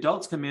where the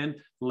adults come in,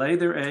 lay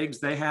their eggs,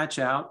 they hatch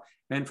out.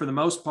 And for the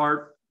most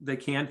part, they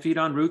can feed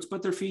on roots,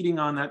 but they're feeding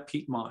on that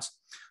peat moss.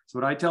 So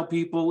what I tell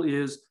people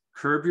is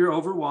curb your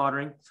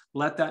overwatering,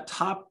 let that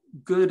top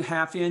good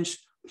 ½ inch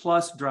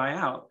plus dry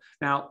out.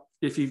 Now,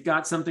 if you've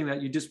got something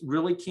that you just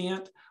really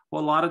can't,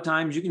 well, a lot of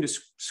times you can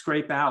just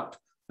scrape out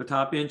the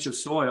top inch of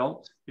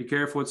soil. Be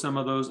careful with some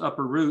of those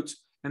upper roots,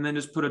 and then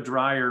just put a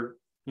drier,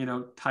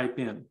 type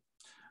in.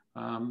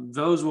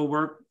 Those will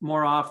work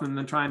more often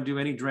than trying to do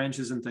any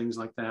drenches and things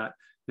like that.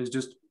 Is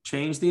just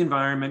change the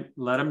environment,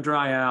 let them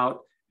dry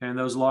out, and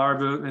those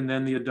larvae and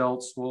then the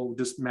adults will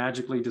just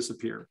magically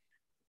disappear.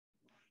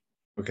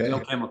 Okay. No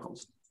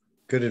chemicals.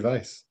 Good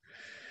advice.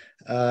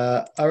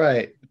 All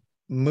right.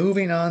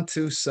 Moving on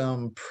to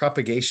some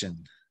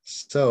propagation.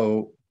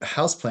 So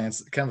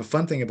houseplants, kind of a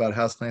fun thing about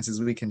houseplants is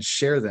we can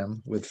share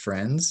them with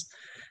friends.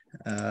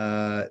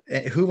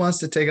 Who wants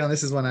to take on,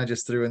 this is one I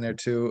just threw in there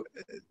too,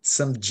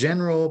 some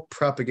general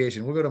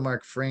propagation. We'll go to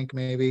Mark Frank,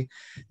 maybe.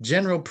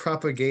 General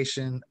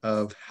propagation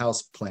of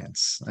house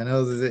plants. I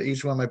know that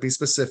each one might be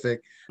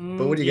specific,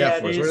 but what do you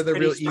got for us? What are the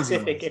real easy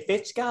ones? If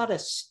it's got a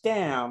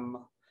stem,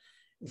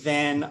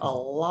 then a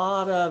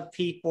lot of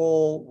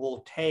people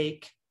will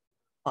take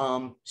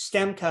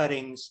stem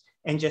cuttings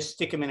and just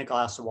stick them in a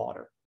glass of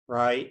water,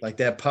 right? Like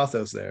that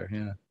pothos there,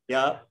 yeah.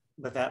 Yep,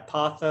 with that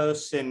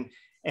pothos,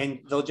 and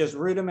they'll just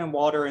root them in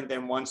water, and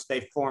then once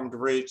they've formed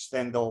roots,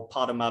 then they'll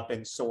pot them up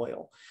in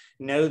soil.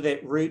 Know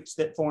that roots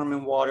that form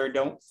in water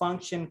don't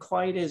function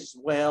quite as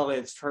well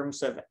in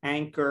terms of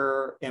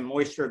anchor and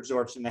moisture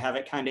absorption. They have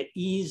it kind of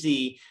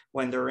easy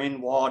when they're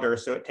in water,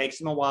 so it takes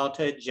them a while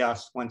to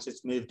adjust once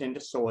it's moved into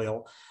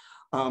soil.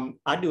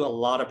 I do a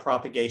lot of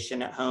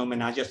propagation at home,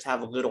 and I just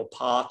have little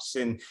pots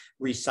and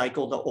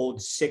recycle the old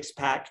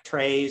 6-pack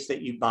trays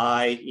that you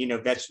buy,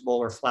 vegetable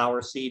or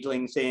flower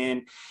seedlings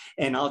in.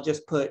 And I'll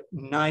just put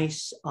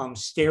nice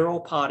sterile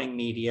potting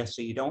media.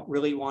 So you don't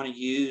really want to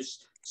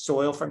use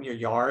soil from your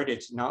yard.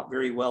 It's not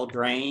very well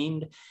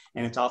drained,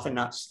 and it's often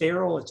not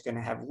sterile. It's going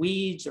to have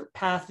weeds or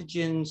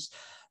pathogens.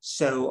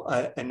 So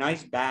a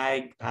nice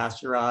bag,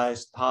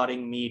 pasteurized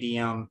potting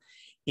medium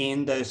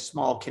in those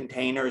small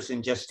containers,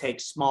 and just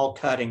take small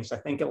cuttings. I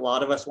think a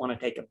lot of us want to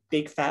take a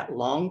big, fat,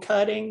 long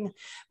cutting,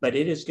 but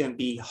it is going to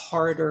be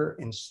harder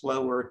and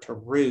slower to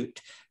root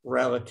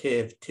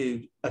relative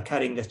to a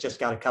cutting that's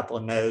just got a couple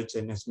of nodes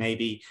and is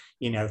maybe,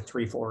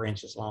 3-4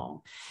 inches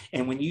long.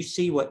 And when you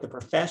see what the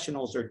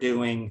professionals are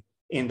doing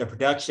in the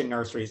production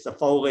nurseries, the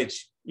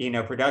foliage,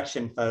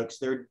 production folks,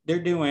 they're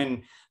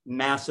doing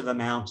massive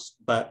amounts,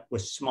 but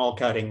with small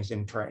cuttings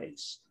in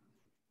trays.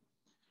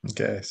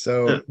 Okay,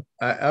 so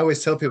I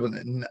always tell people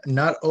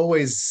not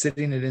always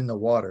sitting it in the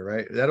water,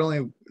 right? That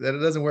it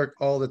doesn't work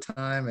all the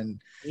time,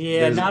 and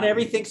not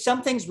everything.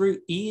 Some things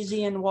root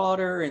easy in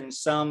water, and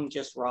some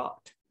just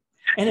rot.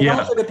 And it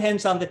also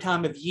depends on the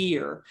time of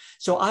year.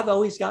 So I've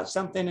always got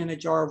something in a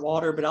jar of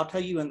water, but I'll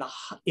tell you,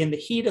 in the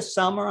heat of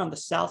summer on the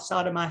south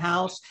side of my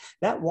house,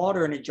 that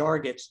water in a jar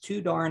gets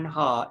too darn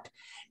hot,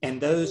 and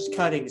those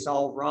cuttings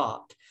all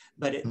rot.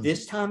 But at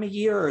this time of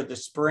year or the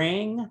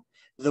spring,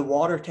 the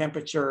water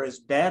temperature is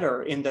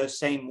better in those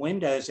same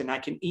windows, and I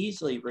can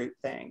easily root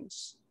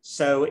things.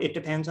 So it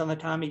depends on the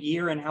time of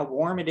year and how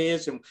warm it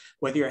is, and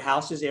whether your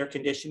house is air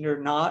conditioned or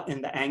not,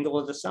 and the angle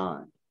of the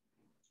sun.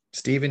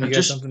 Steven, you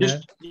got something to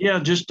add?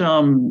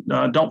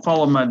 Yeah, don't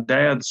follow my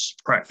dad's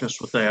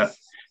practice with that.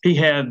 He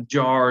had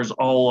jars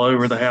all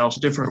over the house,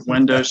 different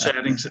window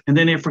settings, and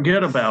then he'd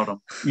forget about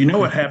them. You know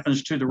what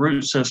happens to the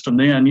root system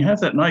then? You have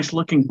that nice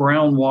looking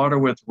brown water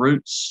with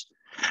roots,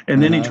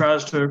 and then he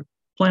tries to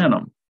plant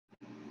them.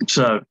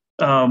 So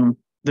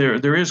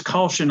there is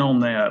caution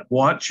on that.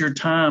 Watch your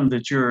time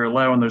that you're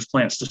allowing those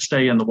plants to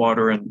stay in the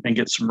water and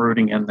get some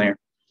rooting in there.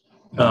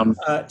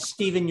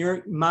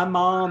 Steven, my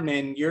mom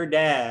and your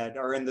dad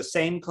are in the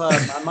same club.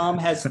 My mom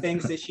has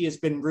things that she has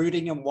been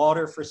rooting in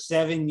water for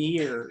 7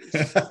 years.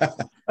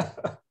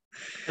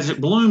 Has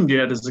it bloomed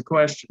yet is the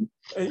question.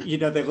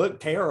 They look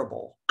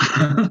terrible.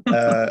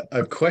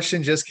 A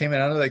question just came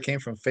in. I don't know if that came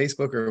from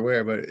Facebook or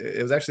where, but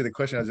it was actually the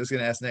question I was just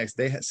going to ask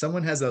next.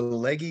 Someone has a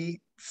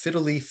leggy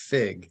fiddly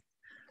fig.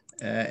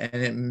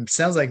 And it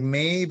sounds like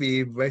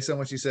maybe, based on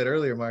what you said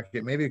earlier, Mark,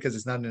 it may be because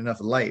it's not enough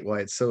light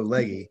why it's so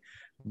leggy.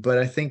 But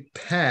I think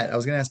I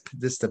was going to ask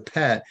this to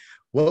Pat,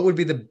 what would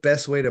be the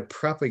best way to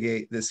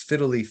propagate this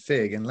fiddly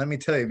fig? And let me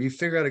tell you, if you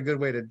figure out a good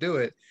way to do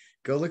it,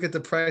 go look at the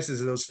prices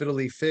of those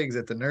fiddly figs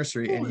at the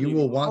nursery, and you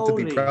will want to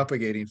be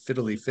propagating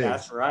fiddly figs.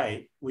 That's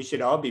right. We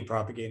should all be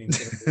propagating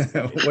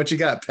fiddly figs. What you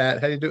got,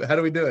 Pat? How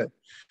do we do it?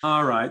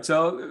 All right.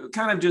 So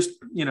kind of just,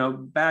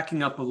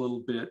 backing up a little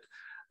bit.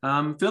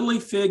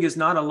 Fiddly fig is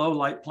not a low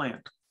light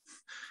plant.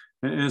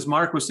 As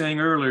Mark was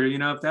saying earlier,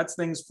 if that's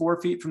things 4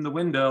 feet from the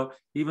window,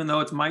 even though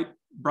it's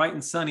bright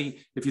and sunny,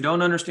 if you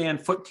don't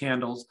understand foot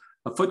candles,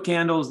 a foot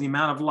candle is the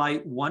amount of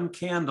light one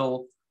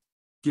candle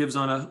gives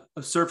on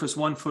a surface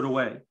 1 foot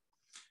away.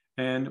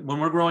 And when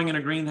we're growing in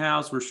a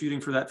greenhouse, we're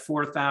shooting for that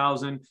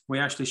 4,000. We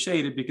actually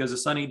shade it because a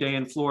sunny day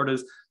in Florida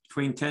is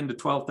between 10 to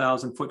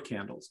 12,000 foot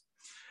candles.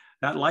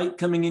 That light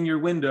coming in your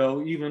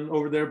window, even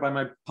over there by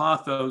my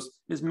pothos,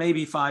 is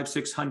maybe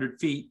 500-600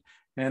 feet.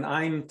 And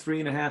I'm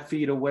 3.5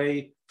 feet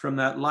away from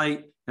that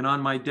light. And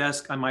on my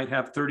desk, I might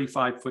have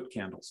 35 foot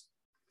candles.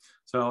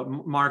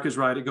 So Mark is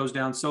right. It goes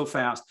down so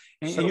fast.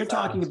 And you're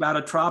talking about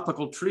a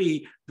tropical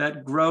tree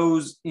that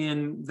grows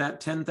in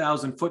that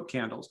 10,000 foot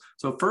candles.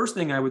 So first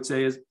thing I would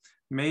say is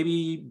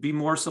maybe be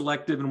more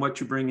selective in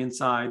what you bring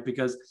inside,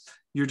 because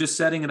you're just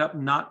setting it up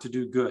not to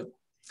do good.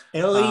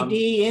 LED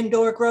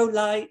indoor grow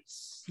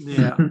lights.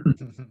 Yeah.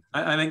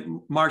 I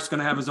think Mark's going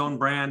to have his own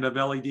brand of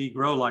LED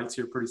grow lights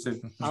here pretty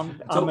soon.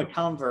 I'm a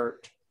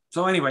convert.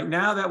 So anyway,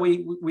 now that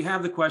we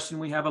have the question,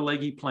 we have a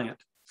leggy plant.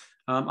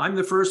 I'm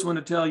the first one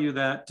to tell you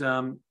that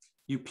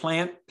you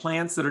plant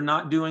plants that are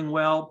not doing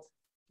well.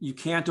 You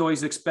can't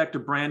always expect a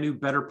brand new,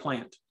 better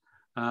plant.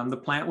 The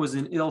plant was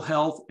in ill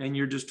health, and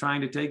you're just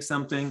trying to take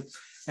something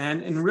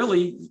And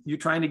really, you're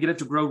trying to get it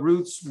to grow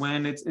roots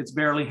when it's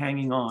barely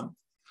hanging on.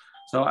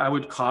 So I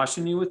would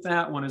caution you with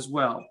that one as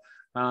well.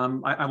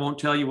 I won't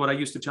tell you what I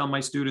used to tell my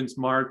students,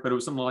 Mark, but it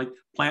was something like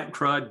plant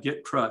crud,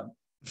 get crud.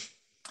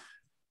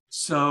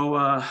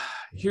 So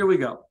here we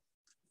go.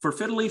 For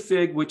fiddly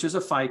fig, which is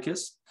a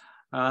ficus,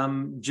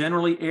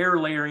 generally air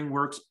layering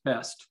works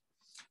best.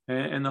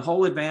 And the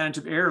whole advantage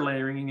of air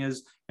layering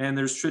is, and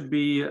there should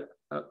be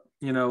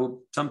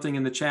something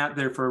in the chat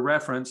there for a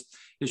reference,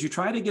 is you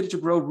try to get it to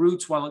grow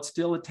roots while it's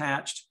still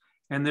attached,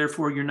 and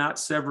therefore you're not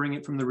severing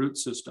it from the root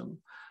system.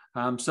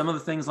 Some of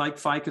the things like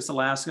Ficus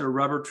alaska or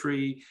rubber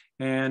tree,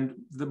 and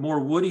the more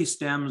woody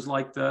stems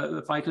like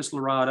the Ficus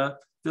lyrata,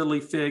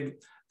 fiddly fig,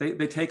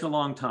 they take a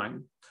long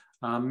time.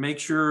 Make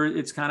sure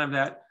it's kind of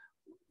that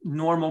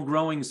normal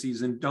growing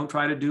season. Don't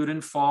try to do it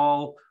in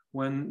fall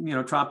when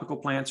tropical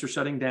plants are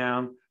shutting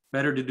down.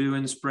 Better to do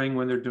in spring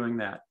when they're doing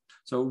that.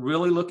 So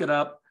really look it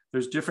up.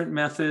 There's different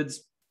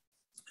methods.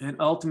 And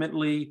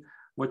ultimately,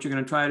 what you're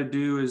going to try to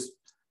do is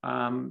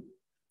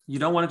you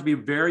don't want it to be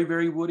very,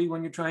 very woody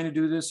when you're trying to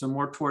do this, so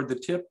more toward the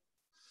tip.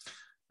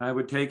 I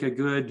would take a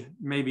good,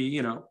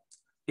 maybe,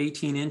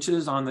 18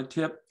 inches on the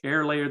tip,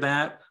 air layer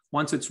that.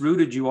 Once it's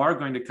rooted, you are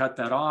going to cut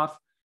that off.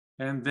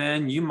 And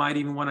then you might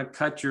even want to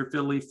cut your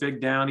fiddly fig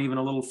down even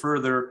a little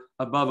further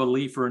above a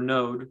leaf or a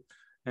node.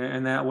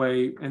 And that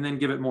way, and then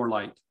give it more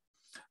light.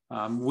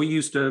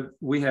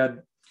 We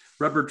had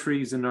rubber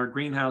trees in our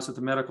greenhouse at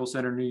the medical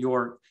center in New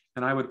York,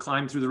 and I would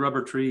climb through the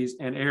rubber trees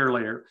and air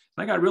layer.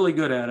 And I got really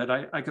good at it.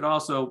 I could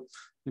also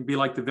be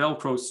like the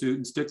Velcro suit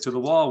and stick to the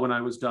wall when I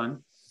was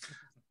done.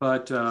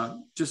 But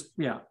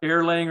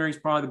air layering is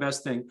probably the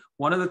best thing.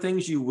 One of the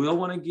things you will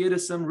want to get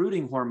is some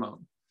rooting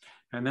hormone,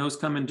 and those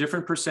come in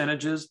different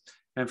percentages.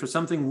 And for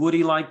something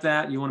woody like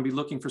that, you want to be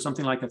looking for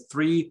something like a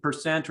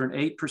 3% or an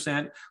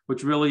 8%,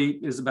 which really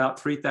is about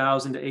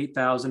 3,000 to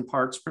 8,000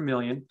 parts per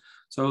million.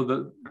 So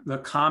the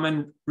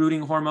common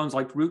rooting hormones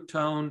like root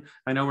tone,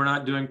 I know we're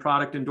not doing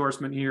product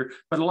endorsement here,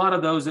 but a lot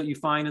of those that you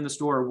find in the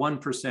store are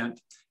 1%,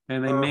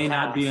 and they may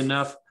not be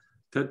enough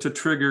to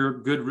trigger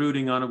good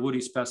rooting on a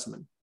woody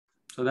specimen.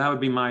 So that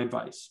would be my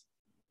advice.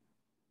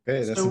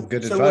 Okay, that's some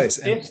good advice.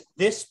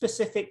 This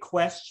specific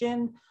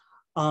question,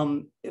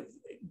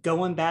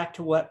 going back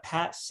to what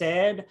Pat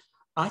said,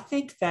 I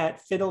think that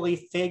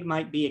fiddly fig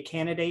might be a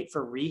candidate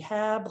for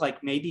rehab,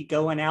 like maybe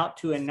going out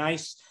to a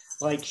nice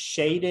like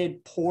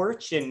shaded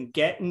porch and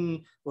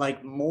getting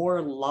like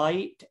more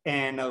light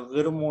and a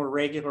little more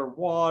regular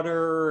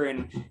water,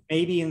 and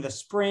maybe in the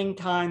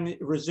springtime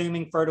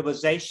resuming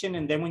fertilization.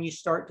 And then when you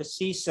start to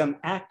see some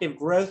active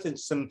growth and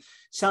some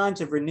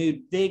signs of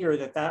renewed vigor,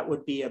 that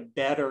would be a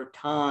better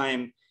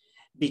time.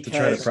 Because, to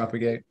try to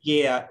propagate.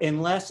 Yeah,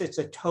 unless it's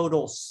a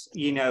total,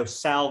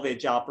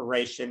 salvage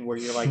operation where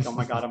you're like, oh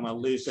my God, I'm going to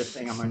lose this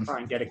thing. I'm going to try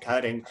and get a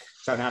cutting,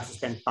 so I don't have to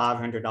spend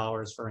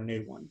 $500 for a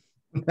new one.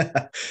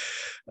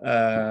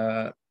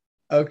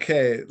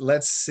 Okay,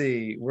 let's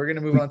see. We're going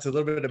to move on to a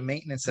little bit of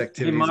maintenance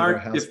activities.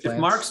 Hey,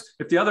 Mark,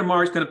 if the other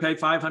Mark's going to pay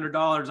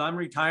 $500, I'm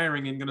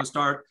retiring and going to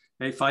start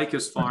a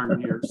ficus farm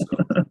here.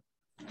 So.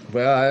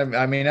 Well,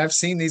 I mean, I've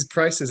seen these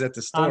prices at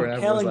the store, I'm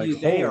telling you,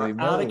 they are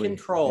out of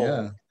control.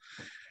 Yeah.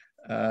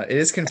 It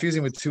is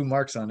confusing with 2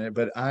 marks on it,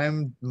 but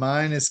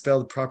mine is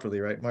spelled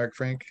properly, right, Mark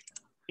Frank?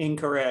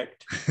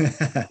 Incorrect.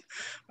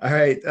 All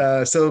right.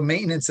 So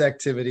maintenance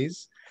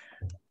activities.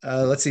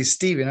 Let's see,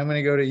 Steven, I'm going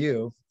to go to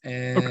you.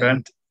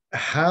 And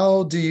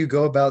how do you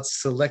go about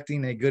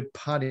selecting a good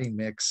potting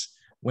mix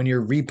when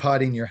you're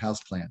repotting your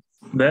houseplant?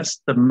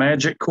 That's the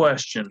magic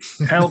question.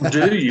 How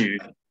do you?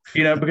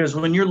 Because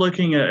when you're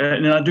looking at,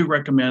 and I do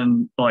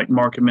recommend, like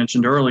Mark had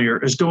mentioned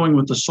earlier, is going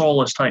with the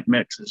soilless type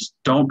mixes.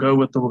 Don't go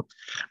with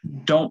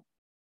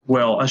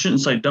I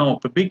shouldn't say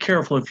don't, but be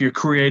careful if you're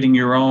creating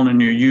your own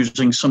and you're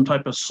using some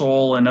type of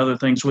soil and other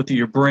things with you.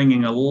 You're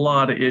bringing a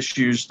lot of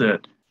issues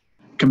that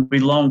can be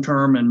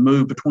long-term and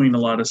move between a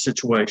lot of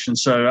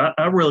situations. So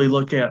I really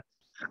look at,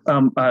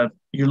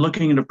 you're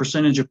looking at a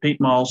percentage of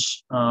peat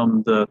moss,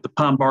 the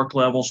pine bark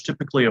levels,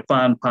 typically a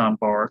fine pine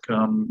bark.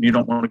 You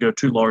don't want to go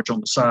too large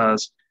on the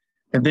size.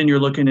 And then you're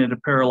looking at a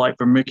perlite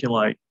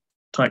vermiculite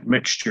type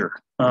mixture.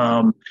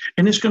 And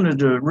it's going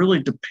to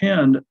really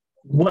depend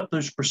what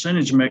those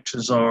percentage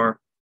mixes are,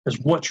 is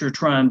what you're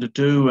trying to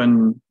do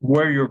and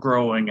where you're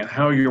growing and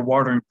how your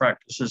watering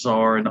practices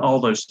are and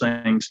all those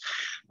things.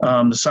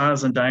 The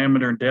size and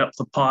diameter and depth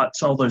of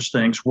pots, all those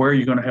things, where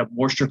you're going to have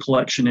moisture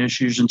collection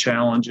issues and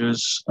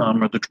challenges.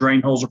 Are the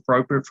drain holes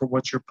appropriate for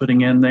what you're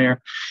putting in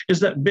there? Is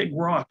that big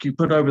rock you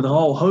put over the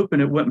hole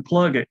hoping it wouldn't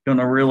plug it going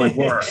to really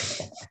work?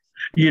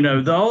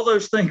 All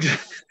those things.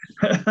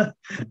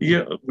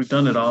 Yeah, we've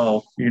done it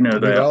all. We've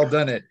all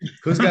done it.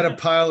 Who's got a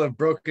pile of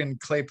broken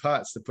clay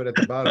pots to put at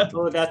the bottom?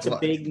 Oh, that's a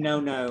big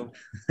no-no.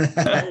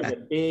 That is a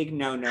big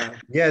no-no.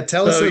 Yeah,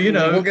 tell us.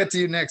 We'll get to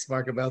you next,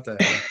 Mark, about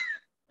that.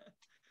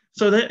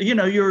 So that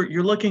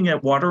you're looking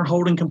at water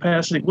holding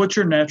capacity. What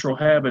your natural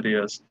habit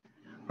is.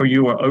 Are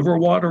you an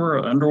overwaterer,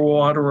 or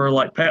underwaterer,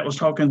 like Pat was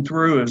talking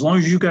through? As long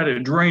as you got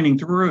it draining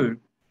through,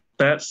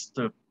 that's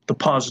the the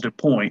positive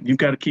point. You've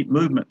got to keep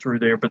movement through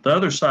there. But the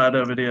other side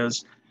of it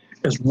is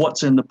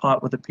what's in the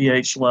pot with the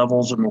pH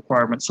levels and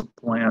requirements of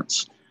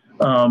plants.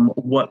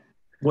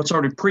 What's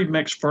already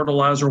pre-mixed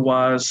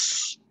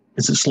fertilizer-wise.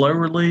 Is it slow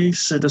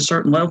release at a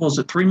certain level? Is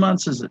it 3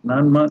 months? Is it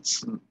 9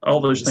 months? And all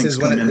those things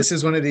come in. This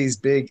is one of these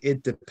big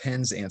 "it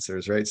depends"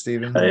 answers, right,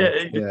 Stephen?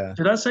 Yeah.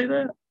 Did I say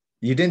that?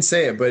 You didn't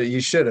say it, but you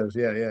should have.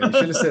 Yeah. You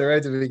should have said it right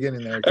at the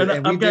beginning there. And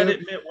I've got to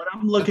admit, when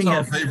I'm looking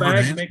at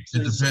bag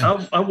mixes,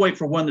 I wait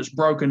for one that's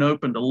broken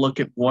open to look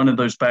at one of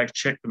those bags,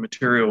 check the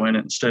material in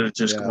it instead of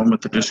just going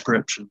with the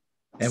description.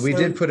 And we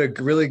did put a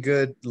really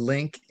good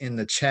link in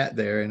the chat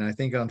there, and I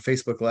think on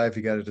Facebook Live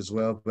you got it as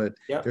well. But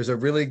there's a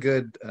really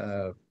good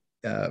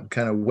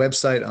kind of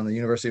website on the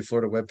University of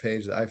Florida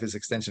webpage, the IFAS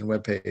Extension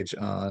webpage,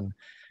 on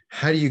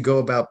how do you go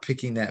about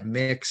picking that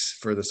mix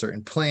for the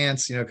certain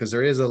plants, because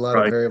there is a lot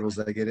of variables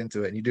that get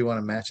into it, and you do want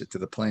to match it to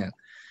the plant.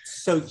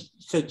 So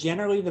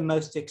generally the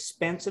most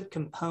expensive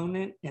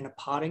component in a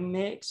potting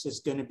mix is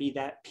going to be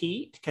that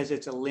peat, because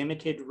it's a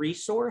limited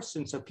resource.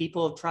 And so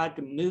people have tried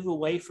to move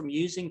away from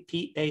using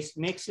peat-based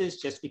mixes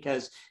just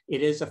because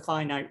it is a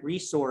finite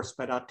resource.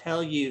 But I'll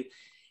tell you,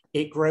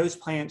 it grows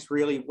plants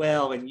really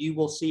well, and you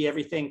will see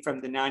everything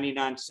from the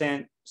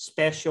 99-cent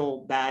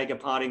special bag of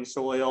potting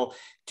soil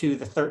to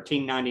the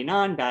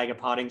 $13.99 bag of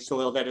potting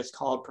soil that is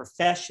called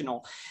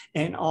professional.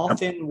 And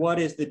often what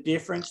is the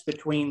difference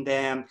between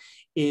them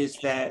is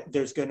that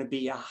there's going to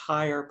be a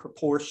higher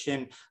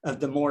proportion of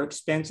the more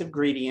expensive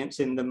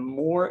ingredients in the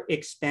more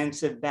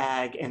expensive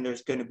bag, and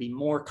there's going to be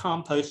more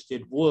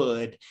composted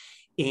wood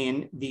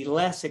in the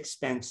less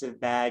expensive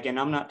bag. And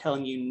I'm not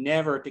telling you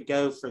never to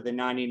go for the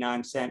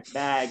 99-cent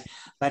bag,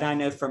 but I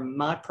know from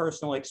my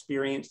personal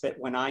experience that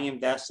when I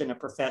invest in a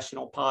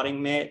professional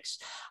potting mix,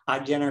 I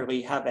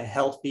generally have a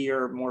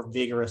healthier, more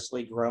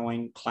vigorously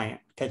growing plant,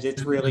 because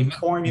it's really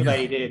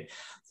formulated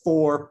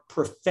for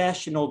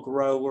professional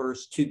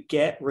growers to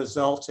get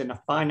results in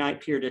a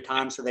finite period of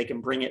time so they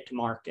can bring it to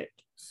market.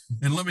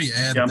 And let me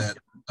add that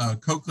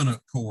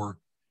coconut coir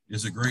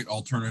is a great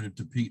alternative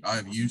to peat.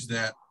 I've used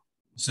that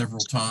several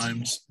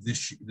times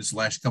this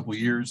last couple of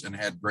years and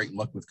had great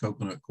luck with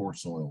coconut coir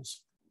soil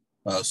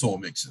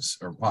mixes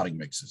or potting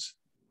mixes.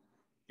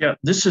 Yeah,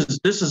 this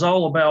is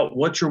all about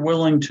what you're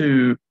willing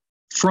to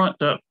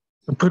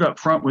put up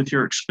front with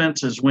your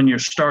expenses when you're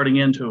starting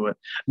into it.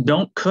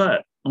 Don't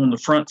cut on the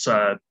front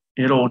side.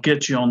 It'll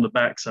get you on the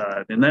back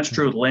side. And that's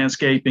true of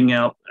landscaping,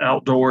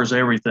 outdoors,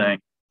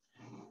 everything.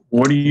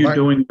 What are you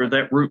doing where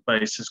that root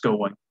base is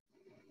going?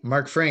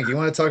 Mark, Frank, you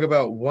want to talk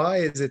about why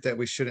is it that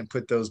we shouldn't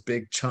put those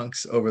big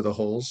chunks over the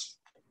holes?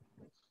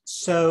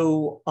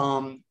 So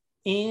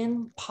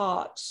in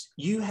pots,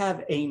 you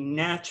have a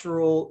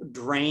natural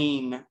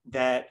drain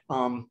that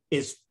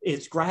is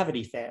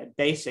gravity fed,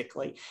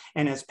 basically.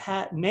 And as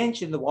Pat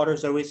mentioned, the water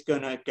is always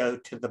going to go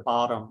to the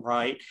bottom,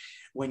 right?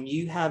 When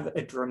you have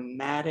a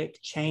dramatic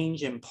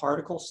change in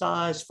particle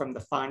size from the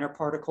finer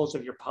particles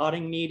of your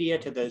potting media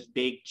to those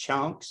big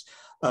chunks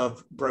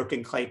of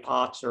broken clay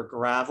pots or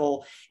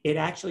gravel, it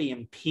actually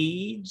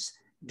impedes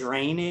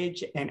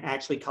drainage and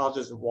actually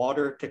causes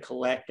water to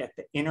collect at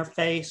the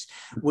interface,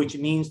 which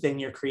means then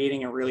you're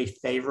creating a really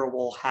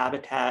favorable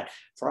habitat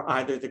for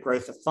either the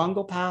growth of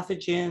fungal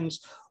pathogens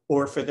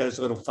or for those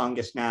little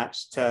fungus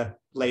gnats to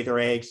lay their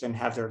eggs and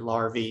have their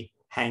larvae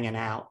hanging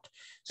out.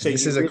 So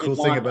this is a cool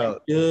thing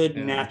about a good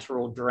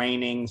natural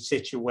draining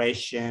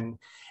situation.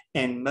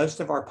 And most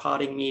of our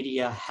potting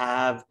media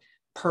have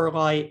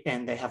perlite,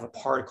 and they have a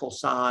particle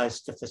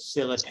size to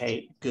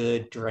facilitate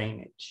good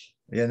drainage.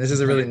 Yeah, and this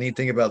is a really neat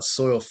thing about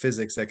soil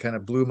physics that kind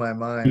of blew my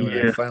mind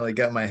when I finally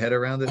got my head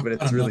around it, but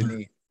it's really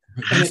neat.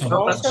 And it's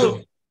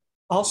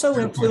also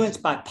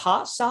influenced by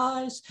pot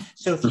size.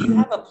 So if you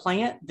have a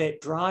plant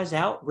that dries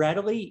out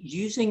readily,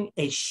 using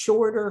a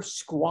shorter,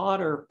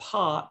 squatter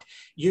pot,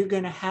 you're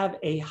going to have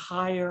a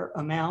higher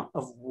amount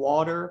of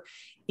water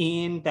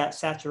in that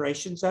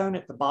saturation zone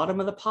at the bottom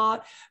of the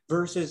pot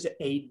versus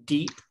a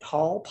deep,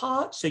 tall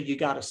pot. So you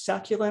got a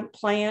succulent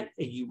plant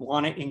and you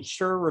want to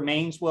ensure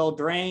remains well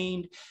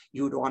drained.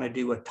 You would want to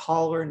do a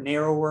taller,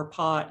 narrower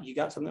pot. You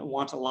got something that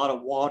wants a lot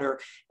of water.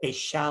 A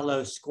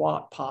shallow,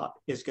 squat pot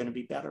is going to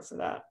be better for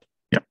that.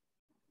 Yep.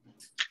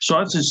 So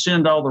I just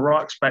send all the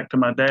rocks back to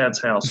my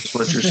dad's house, is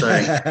what you're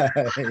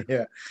saying.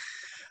 Yeah.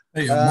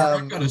 Hey,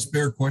 Mark, I've got a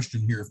spare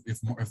question here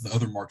if the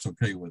other Mark's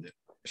okay with it.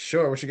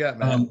 Sure. What you got,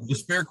 man? The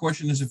spare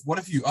question is,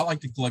 I like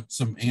to collect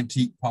some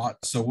antique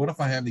pots. So what if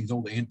I have these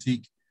old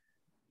antique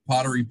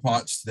pottery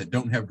pots that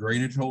don't have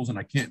drainage holes and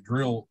I can't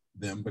drill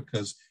them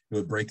because it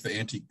would break the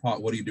antique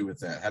pot? What do you do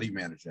with that? How do you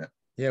manage that?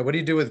 Yeah. What do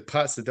you do with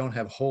pots that don't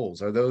have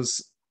holes? Are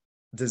those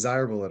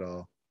desirable at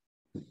all?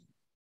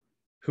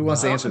 Who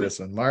wants to answer this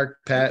one? Mark,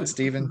 Pat,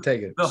 Stephen,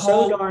 take it.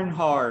 So darn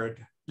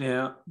hard.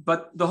 Yeah,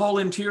 but the whole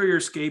interior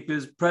scape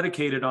is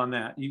predicated on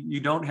that. You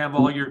don't have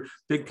all your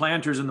big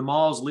planters in the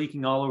malls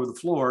leaking all over the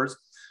floors.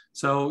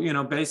 So,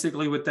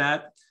 basically with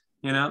that,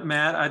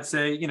 Matt, I'd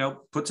say,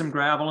 put some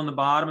gravel in the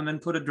bottom and then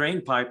put a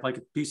drain pipe, like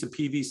a piece of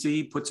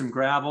PVC, put some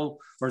gravel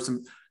or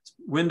some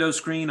window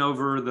screen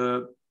over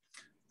the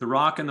the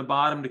rock in the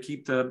bottom to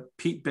keep the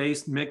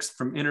peat-based mix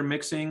from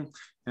intermixing,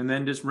 and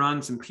then just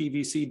run some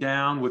PVC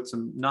down with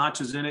some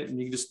notches in it, and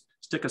you can just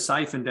stick a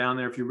siphon down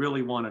there if you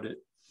really wanted it.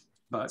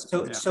 But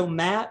so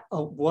Matt,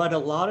 what a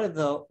lot of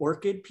the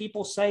orchid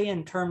people say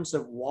in terms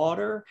of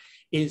water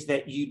is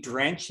that you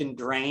drench and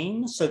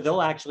drain. So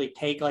they'll actually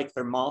take like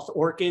their moth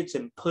orchids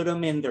and put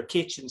them in their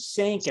kitchen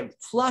sink and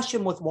flush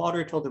them with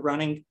water till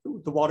the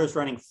water's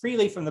running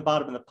freely from the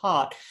bottom of the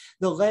pot.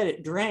 They'll let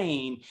it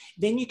drain.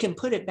 Then you can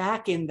put it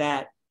back in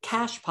that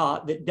cash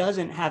pot that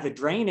doesn't have a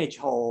drainage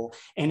hole,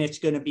 and it's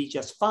going to be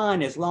just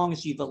fine as long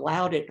as you've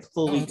allowed it to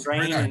fully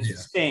drain and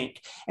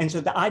sink. And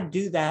so I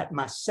do that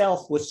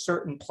myself with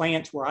certain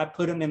plants where I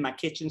put them in my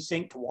kitchen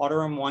sink to water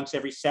them once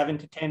every 7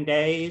 to 10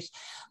 days,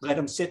 let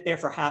them sit there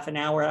for half an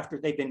hour after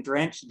they've been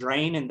drenched,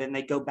 drain, and then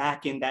they go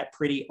back in that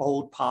pretty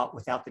old pot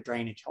without the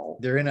drainage hole.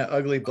 They're in an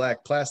ugly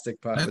black plastic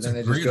pot, but then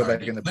they just go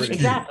back in the pretty.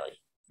 Exactly.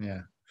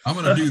 Yeah. I'm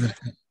going to do that.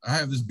 I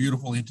have this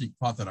beautiful antique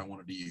pot that I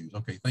wanted to use.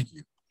 Okay, thank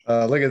you.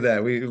 Look at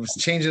that. We was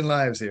changing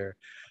lives here.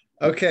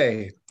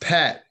 Okay,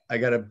 Pat, I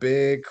got a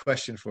big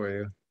question for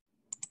you.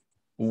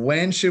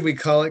 When should we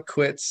call it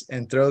quits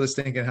and throw the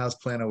stinking house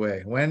plant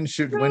away? When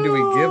do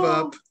we give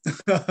up?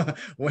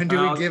 When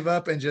do we give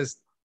up and just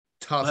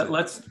toss it?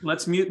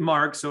 Let's mute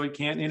Mark so he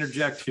can't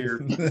interject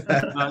here.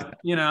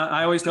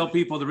 I always tell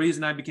people the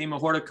reason I became a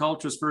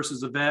horticulturist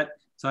versus a vet,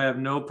 so I have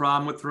no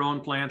problem with throwing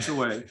plants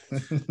away.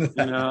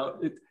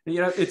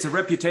 It's a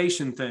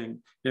reputation thing.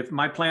 If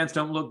my plants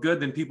don't look good,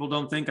 then people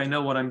don't think I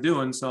know what I'm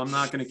doing. So I'm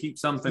not going to keep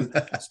something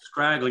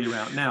scraggly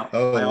around. Now,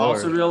 I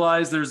also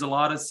realize there's a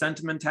lot of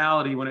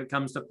sentimentality when it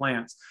comes to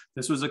plants.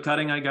 This was a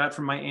cutting I got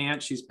from my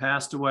aunt. She's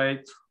passed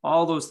away.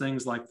 All those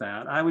things like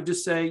that. I would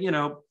just say,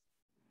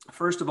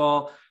 first of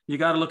all, you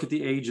got to look at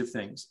the age of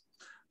things.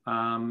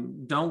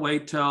 Don't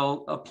wait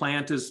till a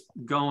plant is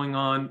going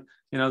on,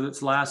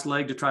 its last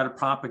leg to try to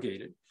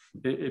propagate it.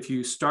 If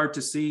you start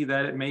to see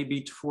that it may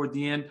be toward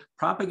the end,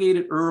 propagate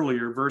it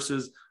earlier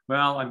versus,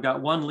 well, I've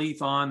got one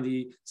leaf on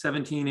the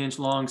 17-inch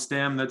long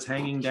stem that's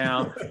hanging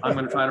down. I'm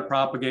going to try to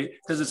propagate,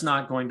 because it's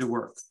not going to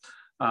work.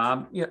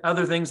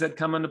 Other things that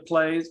come into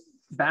play,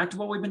 back to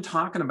what we've been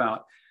talking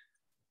about.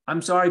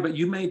 I'm sorry, but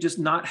you may just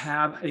not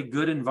have a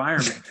good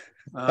environment.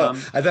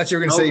 I thought you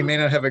were going to say you may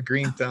not have a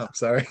green thumb.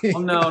 Sorry.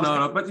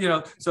 No.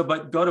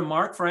 But go to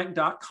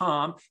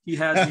markfrank.com. He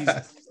has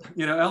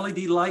these,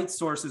 LED light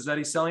sources that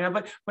he's selling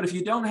out. But if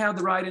you don't have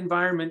the right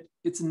environment,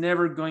 it's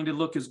never going to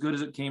look as good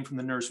as it came from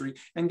the nursery.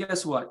 And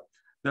guess what?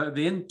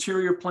 The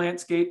interior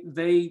plantscape,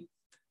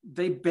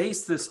 they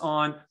base this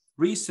on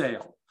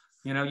resale.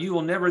 You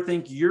will never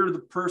think you're the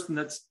person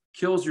that's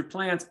kills your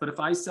plants, but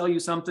if I sell you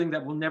something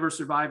that will never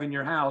survive in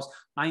your house,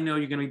 I know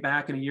you're going to be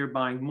back in a year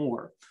buying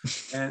more.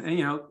 And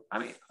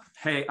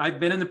hey, I've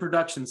been in the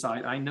production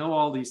side. I know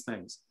all these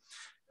things.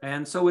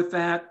 And so with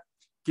that,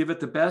 give it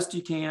the best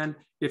you can.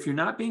 If you're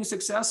not being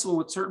successful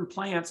with certain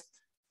plants,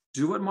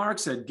 do what Mark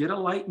said, get a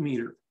light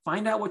meter,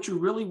 find out what you're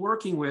really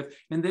working with.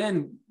 And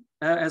then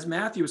as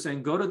Matthew was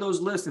saying, go to those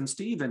lists, and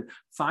Stephen,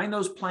 find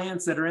those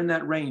plants that are in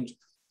that range.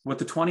 With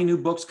the 20 new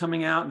books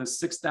coming out and the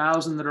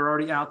 6,000 that are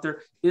already out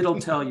there, it'll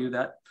tell you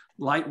that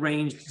light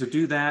range to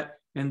do that,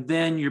 and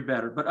then you're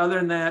better. But other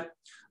than that,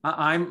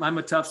 I'm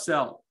a tough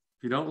sell.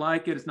 If you don't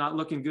like it, it's not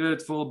looking good,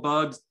 it's full of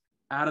bugs,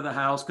 out of the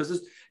house,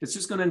 because it's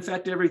just going to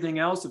infect everything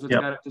else if it's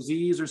got a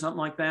disease or something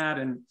like that.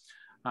 And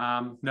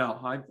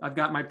no, I've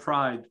got my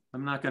pride.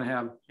 I'm not going to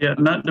have. Yeah,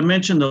 not to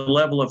mention the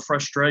level of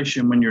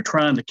frustration when you're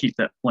trying to keep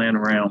that plant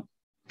around.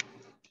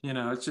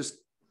 It's just,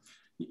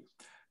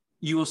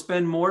 you will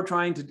spend more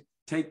trying to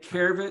take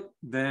care of it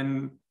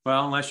than,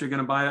 well, unless you're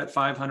going to buy that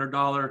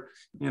 $500,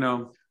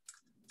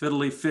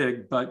 fiddly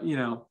fig, but,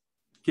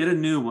 get a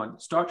new one.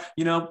 Start,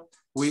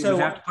 we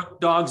have to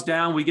put dogs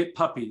down. We get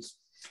puppies.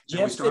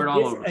 Just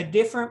a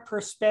different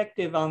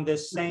perspective on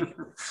this same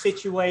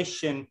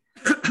situation.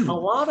 A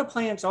lot of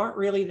plants aren't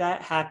really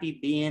that happy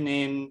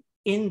being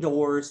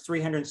indoors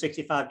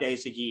 365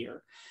 days a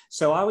year.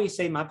 So I always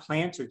say my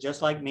plants are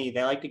just like me.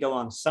 They like to go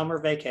on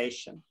summer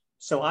vacation.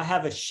 So I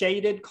have a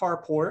shaded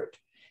carport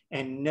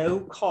and no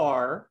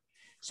car.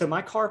 So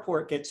my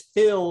carport gets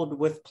filled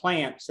with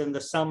plants in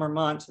the summer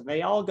months, and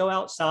they all go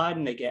outside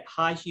and they get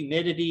high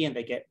humidity and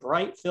they get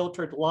bright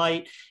filtered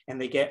light and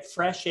they get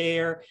fresh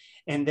air.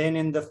 And then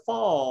in the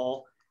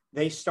fall,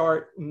 they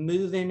start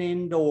moving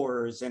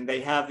indoors and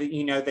they have,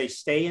 they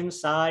stay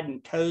inside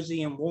and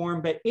cozy and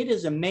warm. But it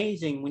is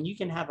amazing when you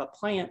can have a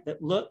plant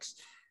that looks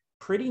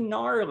pretty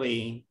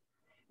gnarly,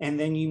 and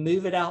then you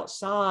move it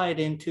outside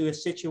into a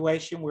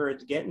situation where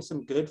it's getting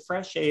some good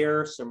fresh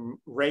air, some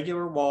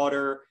regular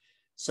water,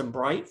 some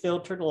bright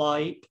filtered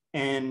light,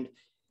 and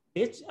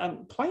it's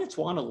plants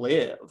want to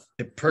live.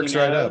 It perks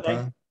right up,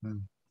 huh?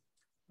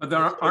 But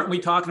aren't we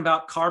talking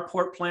about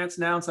carport plants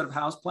now instead of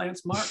house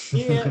plants, Mark?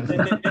 Yeah,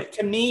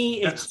 to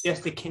me, it's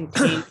just a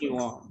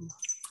continuum.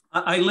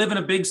 I live in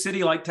a big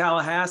city like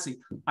Tallahassee.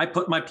 I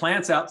put my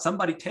plants out,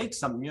 somebody takes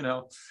them,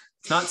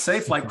 It's not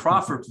safe like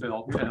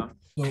Crawfordville,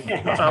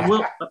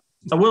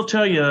 I will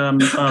tell you,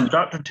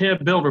 Dr. Ted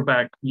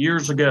Bilderback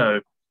years ago,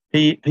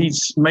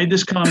 he's made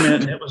this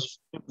comment, and it was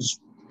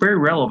very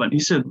relevant. He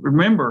said,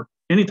 remember,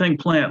 anything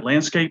plant,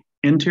 landscape,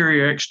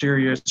 interior,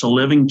 exterior, it's a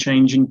living,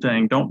 changing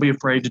thing. Don't be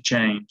afraid to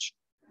change.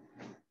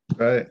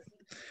 Right.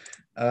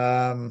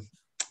 All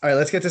right,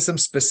 let's get to some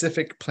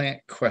specific plant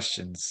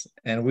questions.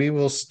 And we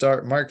will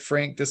start, Mark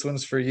Frank, this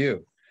one's for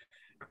you.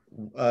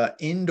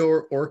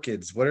 Indoor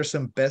orchids, what are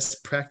some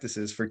best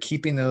practices for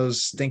keeping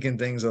those stinking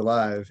things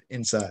alive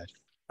inside?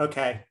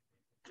 Okay,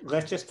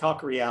 let's just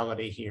talk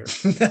reality here.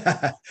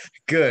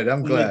 Good,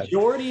 I'm glad. The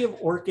majority of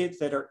orchids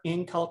that are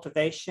in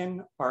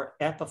cultivation are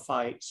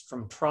epiphytes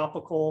from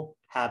tropical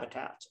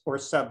habitats or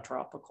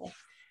subtropical.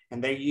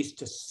 And they're used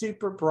to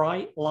super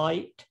bright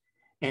light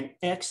and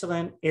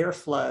excellent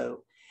airflow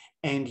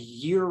and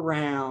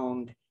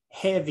year-round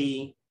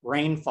heavy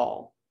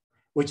rainfall,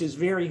 which is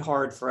very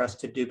hard for us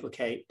to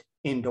duplicate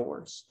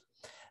indoors.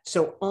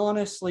 So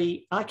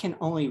honestly, I can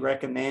only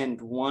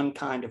recommend one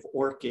kind of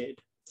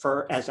orchid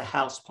as a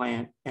house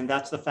plant, and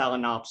that's the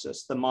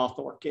Phalaenopsis, the moth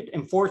orchid.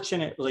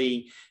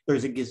 Unfortunately,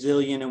 there's a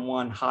gazillion and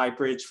one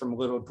hybrids from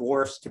little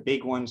dwarfs to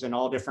big ones in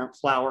all different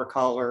flower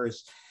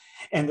colors.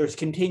 And there's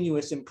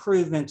continuous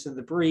improvements in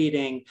the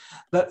breeding,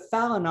 but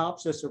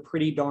Phalaenopsis are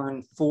pretty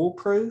darn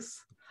foolproof.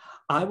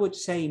 I would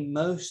say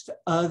most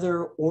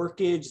other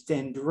orchids,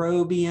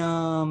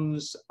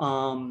 dendrobiums,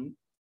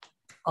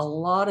 a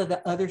lot of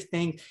the other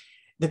things,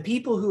 the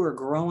people who are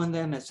growing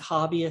them as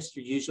hobbyists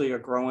usually are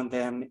growing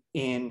them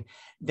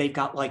they've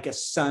got like a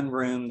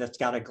sunroom that's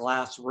got a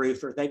glass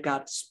roof, or they've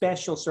got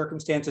special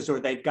circumstances, or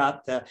they've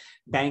got the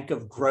bank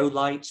of grow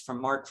lights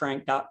from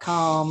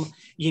markfrank.com.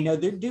 You know,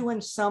 they're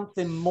doing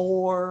something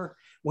more.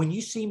 When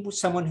you see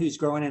someone who's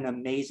growing an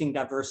amazing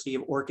diversity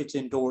of orchids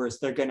indoors,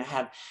 they're going to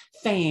have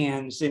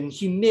fans and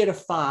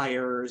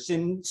humidifiers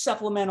and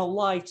supplemental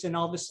lights and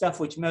all this stuff,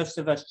 which most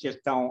of us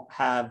just don't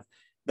have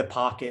the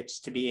pockets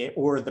to be,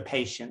 or the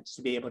patience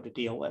to be able to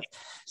deal with.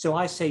 So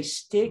I say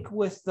stick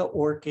with the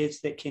orchids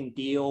that can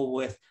deal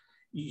with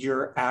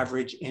your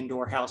average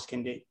indoor house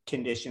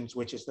conditions,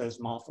 which is those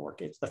moth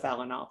orchids, the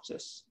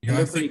Phalaenopsis. Yeah,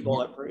 they're pretty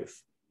bulletproof.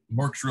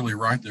 Mark's really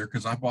right there,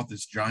 because I bought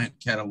this giant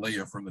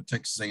Cattleya from the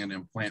Texas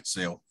A&M plant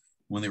sale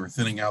when they were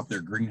thinning out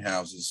their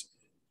greenhouses,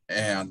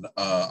 and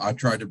I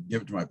tried to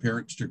give it to my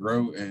parents to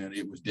grow, and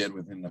it was dead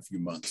within a few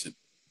months.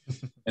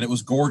 And it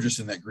was gorgeous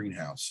in that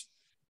greenhouse,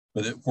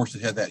 but of course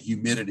it had that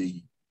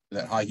humidity,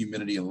 that high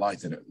humidity and light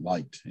that it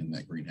liked in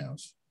that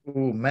greenhouse.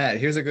 Ooh, Matt,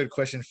 here's a good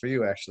question for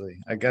you,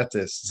 actually. I got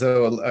this.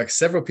 So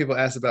several people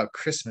asked about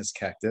Christmas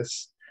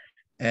cactus,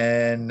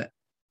 and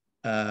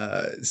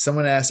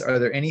someone asked, are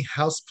there any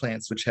house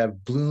plants which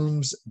have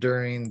blooms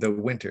during the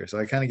winter? So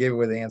I kind of gave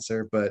away the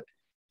answer, but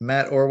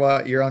Matt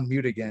Orwat, you're on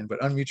mute again, but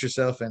unmute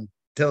yourself and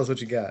tell us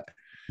what you got.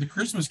 The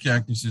Christmas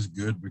cactus is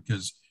good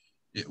because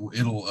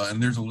it'll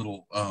and there's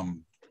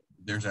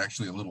there's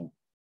actually a little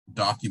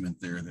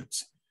document there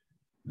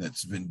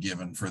that's been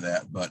given for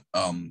that, but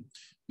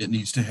it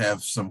needs to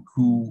have some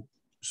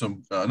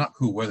not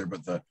cool weather,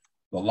 but the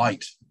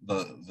light,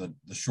 the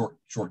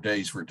short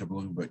days for it to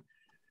bloom.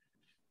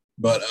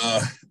 But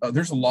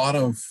there's a lot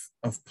of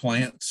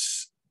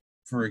plants,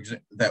 for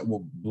example, that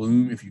will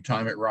bloom if you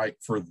time it right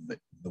for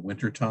the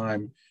winter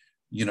time.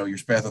 You know, your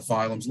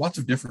spathiphyllums, lots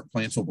of different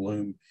plants will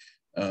bloom.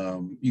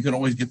 You can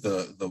always get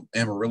the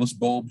amaryllis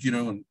bulbs, you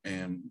know,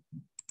 and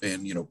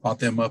you know, pot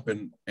them up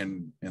and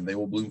they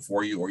will bloom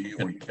for you, or you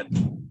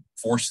can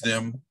force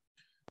them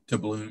to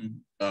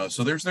bloom.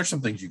 So there's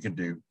some things you can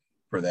do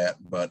for that.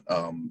 But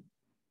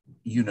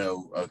you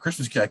know,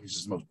 Christmas cactus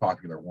is the most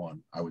popular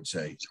one, I would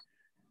say.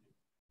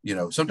 You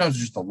know, sometimes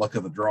it's just the luck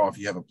of the draw. If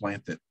you have a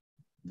plant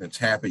that's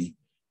happy,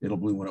 it'll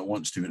bloom when it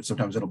wants to. And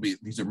sometimes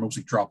these are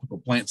mostly tropical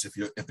plants.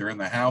 If they're in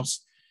the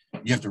house,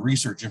 you have to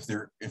research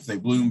if they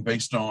bloom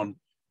based on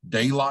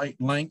daylight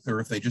length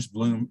or if they just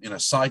bloom in a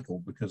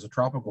cycle, because a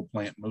tropical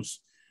plant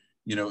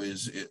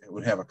it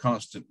would have a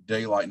constant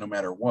daylight no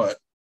matter what.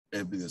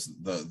 It'd be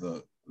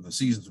the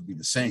seasons would be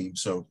the same,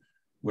 so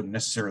wouldn't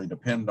necessarily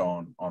depend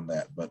on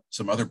that. But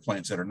some other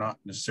plants that are not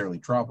necessarily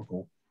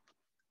tropical,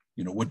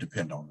 you know, would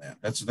depend on that.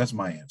 That's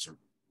my answer.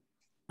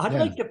 I'd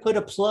like to put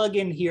a plug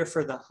in here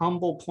for the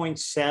humble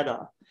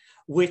poinsettia,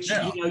 which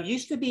you know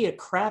used to be a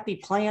crappy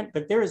plant,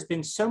 but there has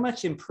been so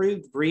much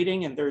improved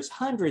breeding, and there's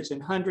hundreds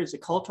and hundreds of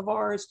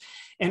cultivars.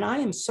 And I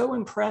am so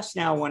impressed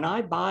now when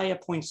I buy a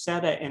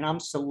poinsettia and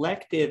I'm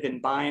selective in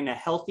buying a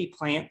healthy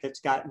plant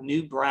that's got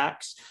new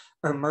bracts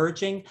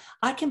emerging,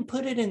 I can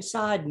put it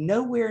inside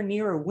nowhere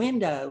near a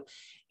window.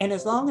 And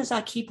as long as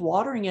I keep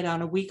watering it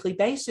on a weekly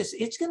basis,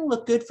 it's going to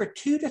look good for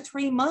 2 to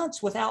 3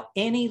 months without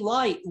any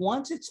light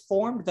once it's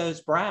formed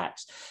those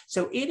bracts.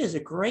 So it is a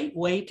great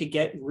way to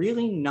get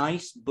really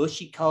nice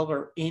bushy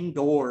color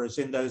indoors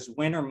in those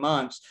winter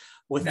months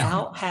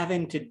without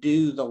having to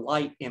do the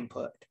light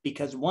input,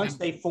 because once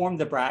they form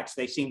the bracts,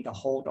 they seem to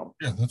hold them.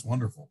 Yeah, that's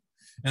wonderful.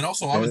 And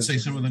also, I would say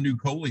some of the new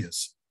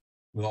coleus,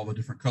 with all the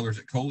different colors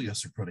that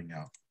coleus are putting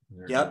out.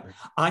 Yep.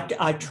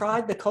 I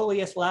tried the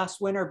coleus last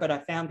winter, but I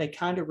found they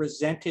kind of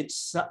resented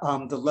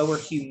the lower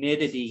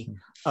humidity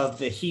of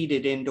the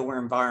heated indoor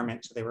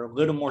environment. So they were a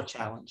little more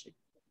challenging.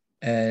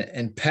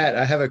 And Pat,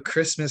 I have a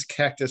Christmas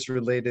cactus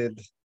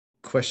related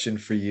question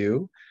for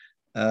you.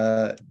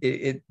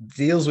 It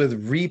deals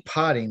with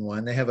repotting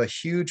one. They have a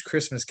huge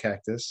Christmas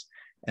cactus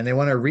and they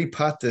want to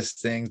repot this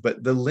thing,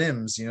 but the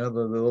limbs, the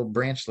little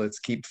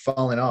branchlets keep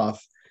falling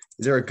off.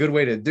 Is there a good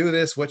way to do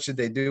this? What should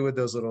they do with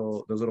those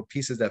little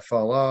pieces that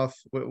fall off?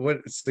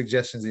 What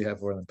suggestions do you have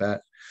for them,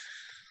 Pat?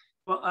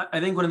 Well, I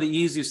think one of the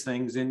easiest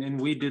things, and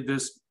we did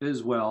this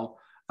as well,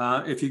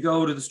 if you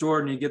go to the store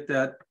and you get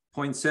that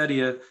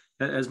poinsettia,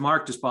 as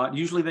Marc just bought,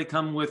 usually they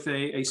come with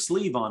a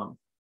sleeve on them.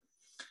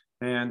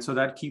 And so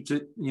that keeps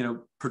it,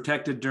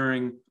 protected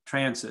during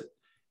transit.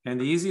 And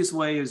the easiest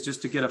way is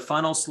just to get a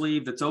funnel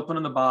sleeve that's open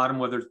on the bottom,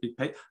 whether it be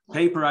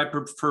paper. I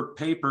prefer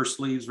paper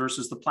sleeves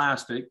versus the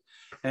plastic.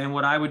 And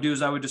what I would do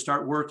is I would just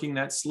start working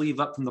that sleeve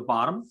up from the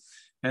bottom,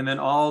 and then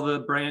all the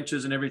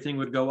branches and everything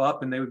would go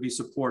up and they would be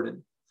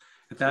supported.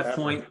 At that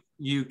point,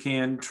 you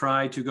can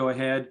try to go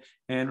ahead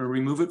and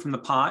remove it from the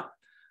pot.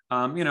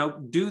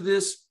 Do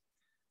this,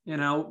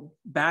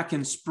 back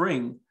in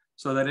spring,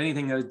 so that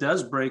anything that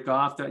does break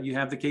off, that you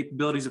have the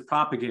capabilities of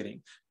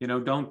propagating.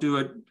 Don't do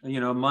it,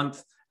 a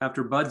month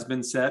after buds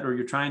been set, or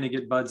you're trying to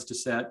get buds to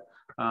set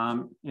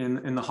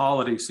in the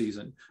holiday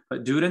season.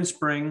 But do it in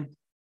spring,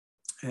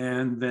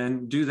 and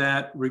then do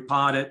that,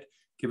 repot it,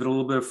 give it a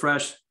little bit of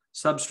fresh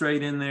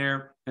substrate in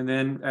there. And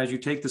then as you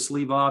take the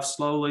sleeve off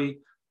slowly,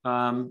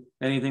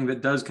 anything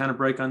that does kind of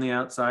break on the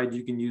outside,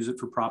 you can use it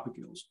for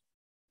propagules.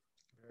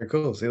 Very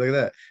cool. See, look at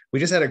that. We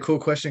just had a cool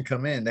question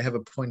come in. They have a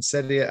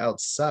poinsettia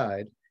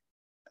outside.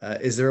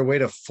 Is there a way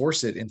to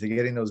force it into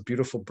getting those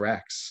beautiful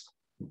bracts?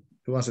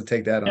 Who wants to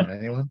take that on?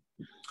 Anyone?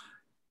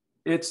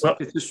 It's a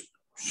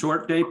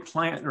short day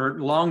plant or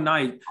long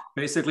night.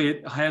 Basically,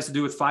 it has to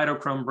do with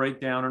phytochrome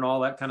breakdown and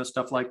all that kind of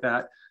stuff like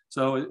that.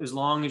 So as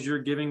long as you're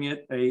giving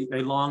it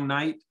a long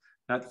night,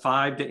 at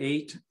 5 to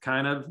 8,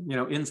 kind of,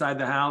 inside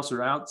the house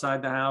or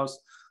outside the house.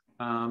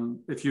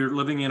 If you're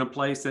living in a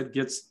place that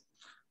gets,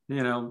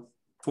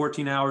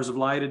 14 hours of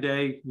light a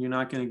day, you're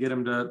not going to get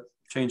them to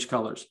change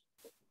colors.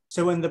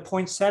 So in the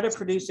poinsettia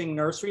producing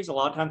nurseries, a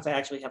lot of times they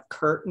actually have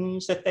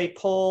curtains that they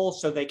pull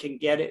so they can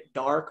get it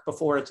dark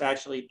before it's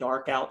actually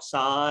dark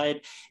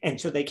outside. And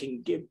so they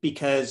can get,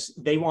 because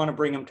they want to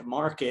bring them to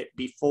market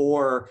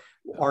before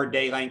our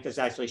day length is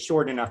actually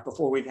short enough,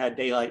 before we've had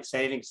daylight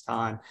savings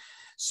time.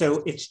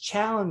 So it's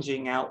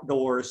challenging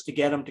outdoors to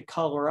get them to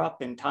color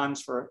up in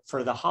times for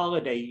the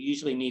holiday. You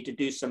usually need to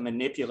do some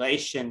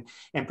manipulation,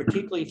 and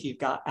particularly if you've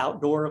got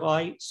outdoor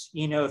lights,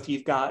 if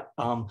you've got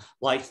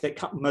lights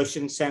that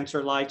motion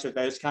sensor lights or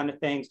those kind of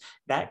things,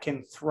 that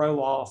can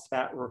throw off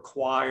that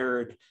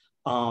required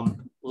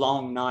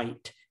long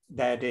night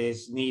that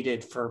is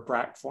needed for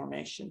bract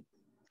formation.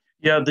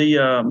 Yeah,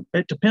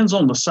 it depends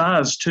on the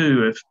size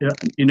too.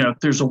 If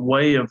there's a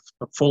way of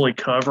fully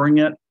covering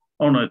it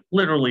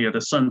literally at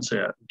a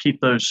sunset,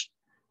 keep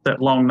that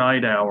long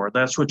night hour.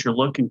 That's what you're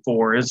looking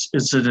for. Is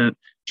it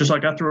just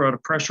like I threw out a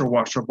pressure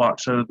washer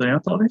box the other day. I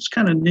thought it's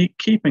kind of neat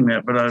keeping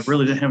that, but I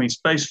really didn't have any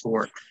space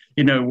for it.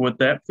 Would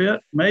that fit?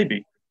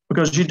 Maybe,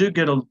 because you do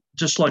get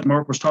just like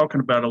Marc was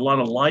talking about, a lot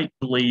of light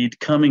bleed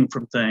coming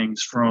from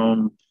things,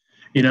 from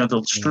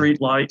the street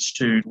lights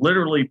to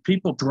literally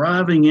people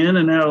driving in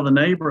and out of the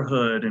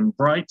neighborhood, and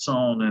brights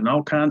on and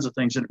all kinds of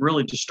things. It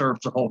really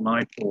disturbs the whole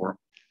night for them.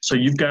 So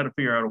you've got to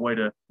figure out a way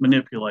to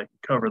manipulate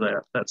and cover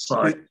that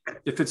site.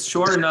 If it's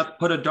short enough,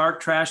 put a dark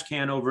trash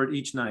can over it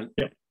each night.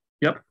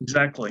 Yep,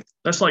 exactly.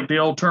 That's like the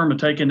old term of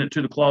taking it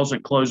to the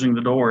closet, closing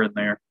the door in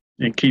there,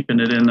 and keeping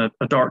it in a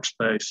dark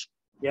space.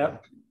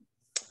 Yep.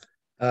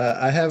 We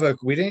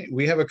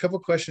have a couple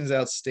questions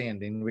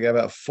outstanding. We got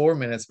about 4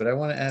 minutes, but I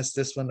want to ask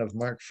this one of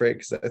Marc Frey,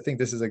 because I think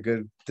this is a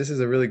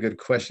really good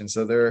question.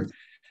 So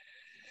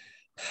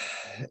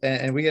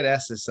and we get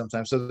asked this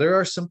sometimes. So there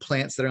are some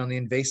plants that are on the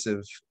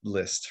invasive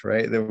list,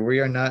 right? That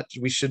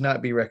we should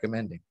not be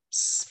recommending.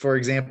 For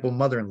example,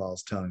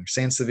 mother-in-law's tongue,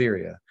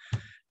 Sansevieria,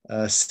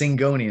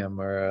 Syngonium,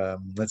 or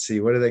let's see,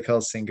 what do they call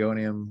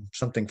Syngonium?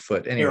 Something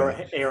foot.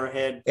 Anyway,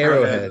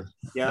 Arrowhead.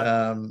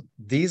 Yeah.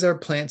 These are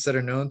plants that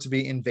are known to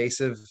be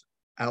invasive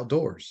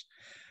outdoors.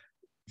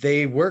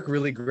 They work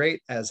really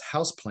great as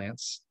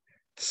houseplants.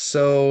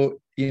 So,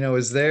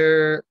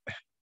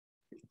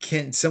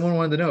 someone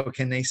wanted to know,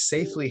 can they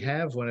safely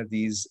have one of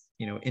these,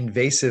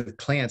 invasive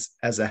plants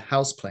as a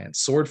house plant?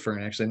 Sword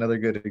fern, actually, another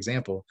good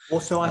example. Well,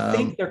 so I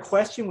think their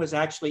question was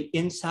actually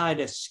inside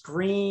a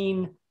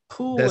screen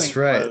pool. That's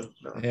right.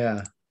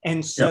 Yeah.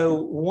 And so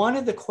one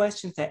of the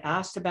questions they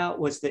asked about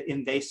was the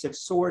invasive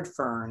sword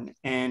fern,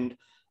 and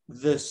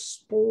the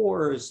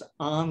spores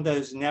on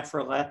those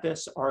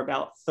Nephrolepis are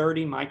about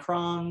 30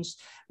 microns,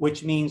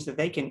 which means that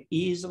they can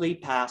easily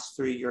pass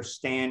through your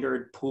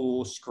standard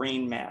pool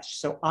screen mesh.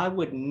 So I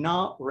would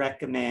not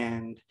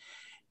recommend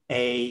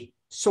a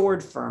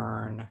sword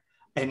fern,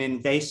 an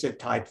invasive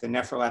type, the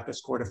Nephrolepis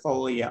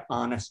cordifolia,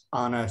 on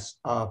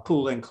a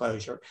pool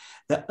enclosure.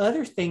 The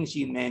other things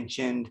you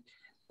mentioned,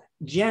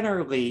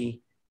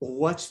 generally,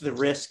 what's the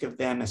risk of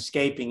them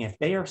escaping? If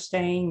they are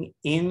staying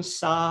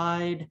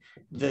inside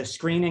the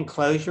screen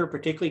enclosure,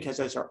 particularly because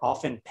those are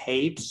often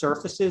paved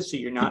surfaces, so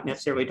you're not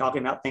necessarily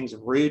talking about things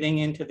rooting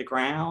into the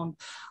ground,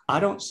 I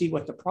don't see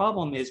what the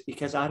problem is,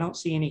 because I don't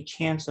see any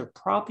chance of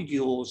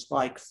propagules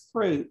like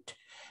fruit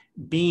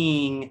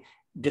being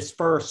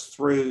dispersed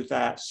through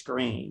that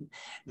screen.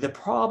 The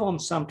problem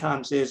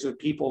sometimes is that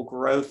people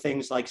grow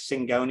things like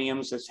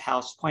syngoniums as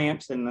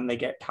houseplants, and then they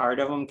get tired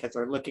of them because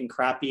they're looking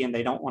crappy and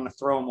they don't want to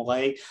throw them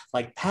away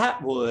like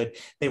Pat would.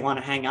 They want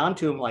to hang on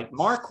to them like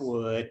Marc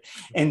would.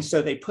 And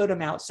so they put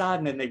them outside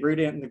and then they root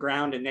it in the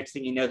ground, and next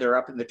thing you know, they're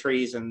up in the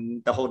trees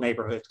and the whole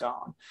neighborhood's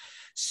gone.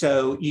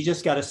 So you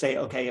just got to say,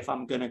 okay, if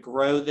I'm going to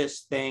grow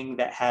this thing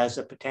that has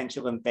a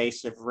potential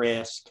invasive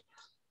risk,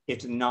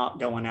 it's not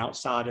going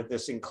outside of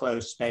this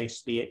enclosed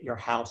space, be it your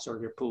house or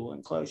your pool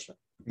enclosure.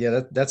 Yeah,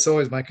 that's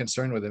always my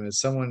concern with them. Is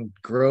someone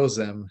grows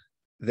them,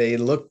 they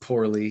look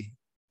poorly,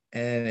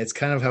 and it's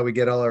kind of how we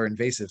get all our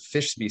invasive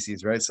fish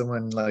species, right?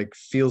 Someone like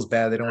feels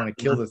bad, they don't want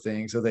to kill the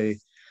thing, so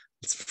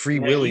it's free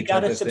willy. You got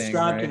to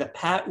subscribe to the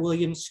Pat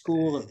Williams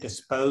School of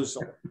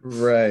Disposal.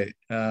 Right.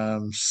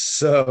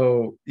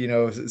 So,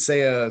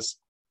 say a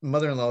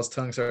mother-in-law's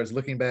tongue starts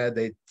looking bad,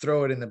 they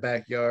throw it in the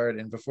backyard,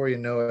 and before you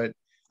know it,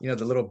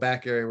 the little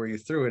back area where you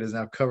threw it is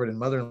now covered in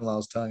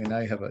mother-in-law's tongue, and now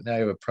you have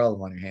a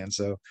problem on your hands.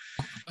 So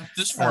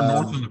this far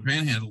north in the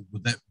Panhandle,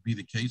 would that be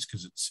the case?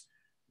 Because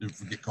it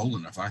would get cold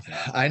enough, I think.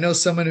 I know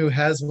someone who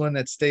has one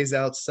that stays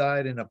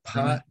outside in a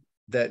pot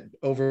that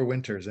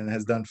overwinters and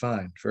has done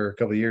fine for a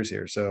couple of years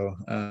here. So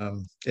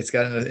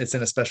it's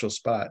in a special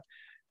spot.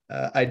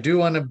 I do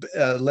want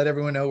to let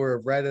everyone know we're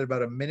right at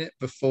about a minute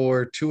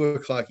before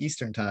 2:00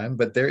 Eastern time,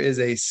 but there is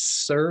a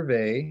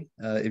survey.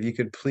 If you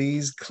could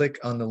please click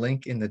on the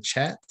link in the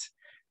chat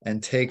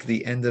and take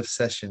the end of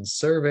session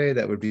survey,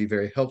 that would be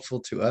very helpful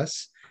to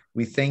us.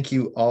 We thank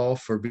you all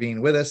for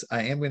being with us.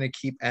 I am going to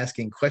keep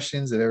asking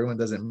questions if everyone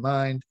doesn't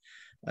mind.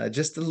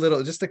 Just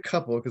a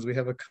couple, because we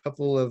have a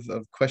couple of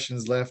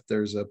questions left.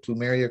 There's a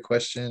plumeria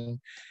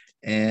question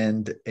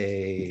and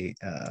a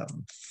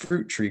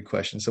fruit tree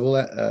question. So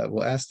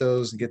we'll ask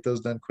those and get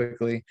those done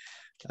quickly.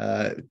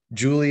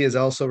 Julie is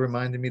also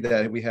reminding me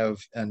that we have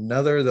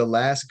the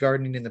last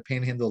Gardening in the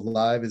Panhandle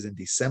live is in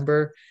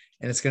December,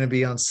 and it's going to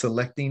be on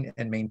selecting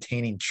and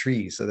maintaining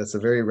trees. So that's a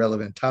very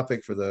relevant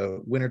topic for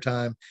the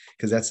wintertime,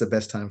 because that's the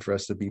best time for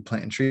us to be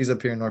planting trees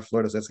up here in North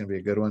Florida. So that's going to be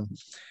a good one.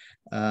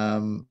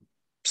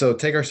 So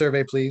take our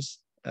survey, please.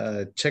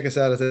 Check us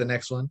out at the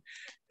next one.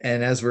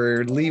 And as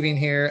we're leaving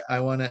here, I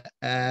want to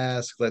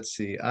ask, Matt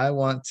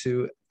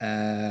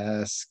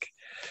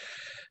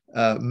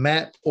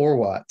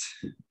Orwat,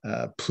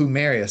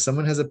 plumeria.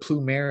 Someone has a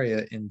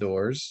plumeria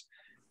indoors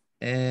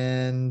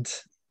and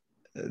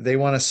they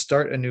want to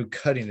start a new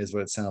cutting, is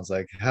what it sounds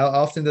like. How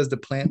often does the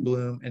plant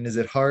bloom, and is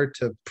it hard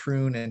to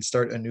prune and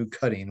start a new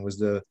cutting, was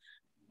the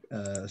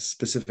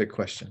specific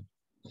question.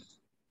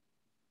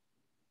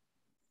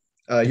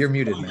 You're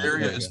muted, Matt.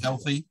 Plumeria is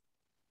healthy.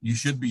 You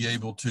should be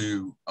able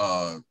to,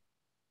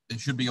 it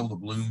should be able to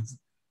bloom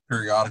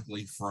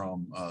periodically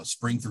from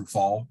spring through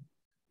fall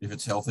if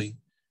it's healthy.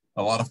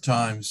 A lot of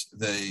times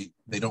they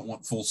don't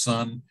want full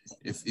sun.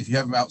 If you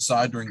have them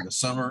outside during the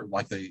summer,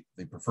 like they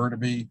prefer to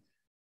be,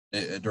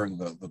 during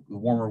the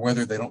warmer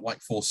weather, they don't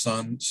like full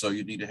sun. So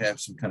you need to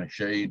have some kind of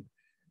shade.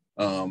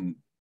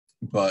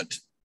 But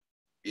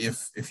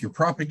if you're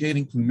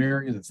propagating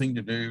plumeria, the thing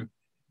to do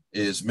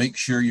is make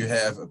sure you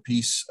have a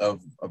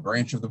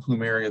branch of the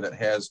plumeria that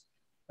has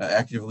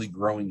actively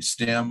growing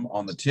stem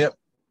on the tip,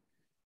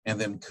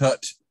 and then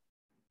cut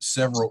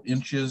several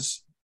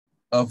inches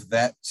of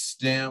that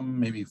stem,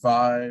 maybe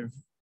five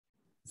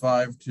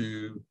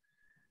to,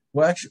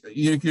 well, actually,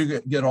 you can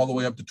get all the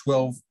way up to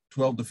 12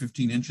 to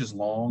 15 inches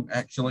long,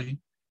 actually.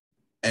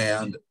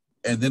 And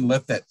then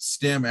let that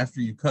stem,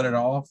 after you cut it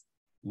off,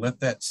 let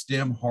that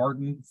stem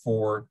harden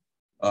for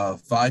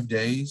 5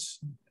 days,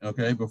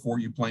 okay, before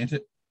you plant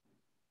it.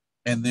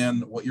 And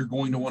then what you're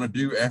going to want to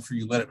do after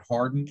you let it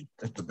harden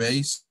at the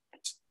base,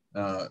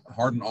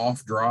 harden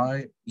off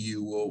dry,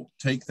 you will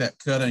take that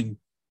cutting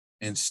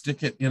and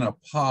stick it in a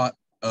pot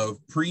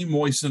of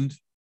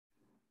pre-moistened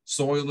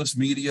soilless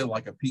media,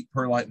 like a peat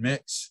perlite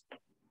mix.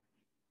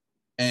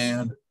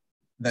 And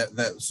that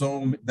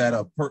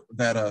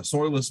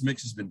soilless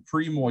mix has been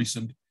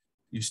pre-moistened.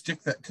 You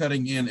stick that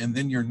cutting in, and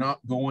then you're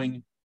not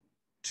going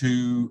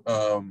to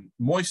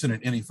moisten it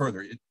any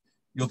further.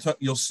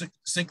 You'll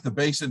sink the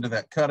base into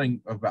that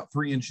cutting of about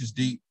 3 inches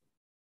deep,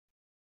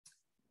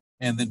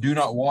 and then do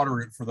not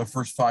water it for the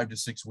first 5 to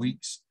 6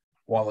 weeks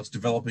while it's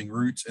developing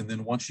roots. And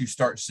then once you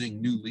start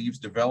seeing new leaves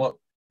develop,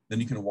 then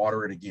you can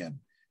water it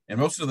again. And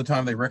most of the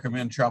time they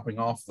recommend chopping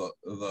off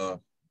the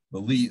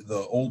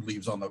old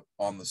leaves on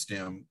the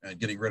stem and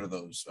getting rid of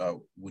those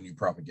when you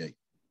propagate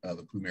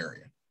the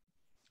plumeria.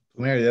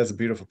 Plumeria, that's a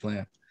beautiful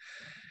plant.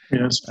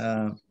 Yes.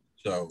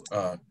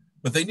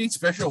 But they need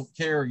special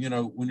care,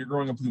 when you're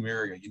growing a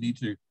plumeria. You need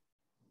to,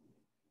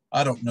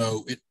 I don't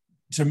know,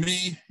 to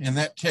me, in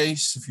that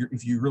case, if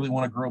you really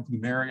want to grow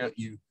plumeria,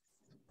 you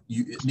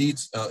you need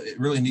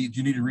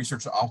to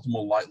research the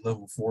optimal light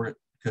level for it,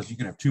 because you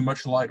can have too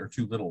much light or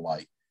too little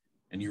light,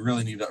 and you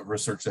really need to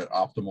research that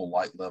optimal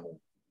light level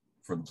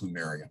for the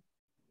plumeria.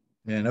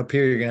 Yeah, and up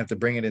here you're gonna have to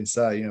bring it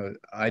inside. You know,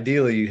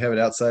 ideally you have it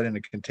outside in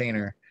a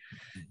container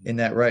in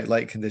that right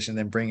light condition,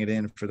 then bring it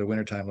in for the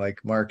wintertime, like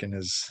Mark and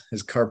his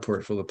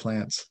carport full of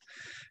plants.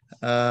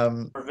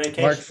 For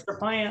vacation for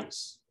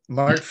plants.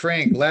 Mark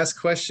Frank, last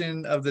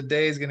question of the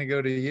day is going to go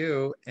to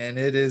you, and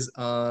it is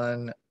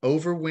on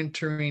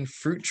overwintering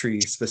fruit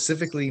trees,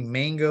 specifically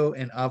mango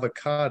and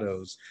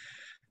avocados.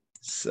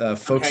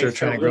 Folks are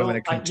trying to grow them in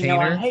a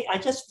container. I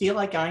just feel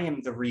like I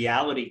am the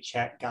reality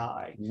check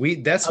guy.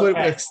 That's what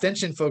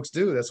extension folks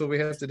do. That's what we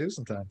have to do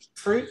sometimes.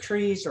 Fruit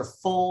trees are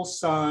full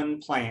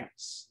sun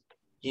plants.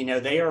 You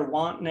know, they are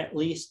wanting at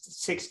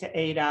least 6 to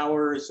 8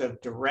 hours of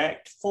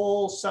direct,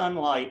 full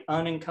sunlight,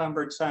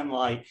 unencumbered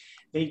sunlight.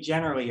 They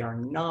generally are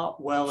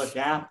not well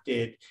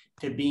adapted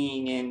to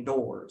being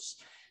indoors.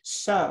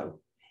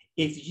 So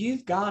if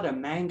you've got a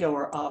mango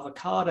or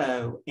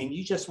avocado and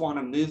you just want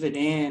to move it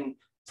in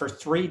for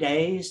 3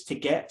 days to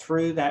get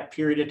through that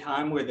period of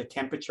time where the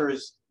temperature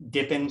is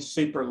dipping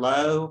super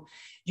low,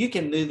 you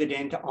can move it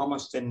into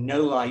almost a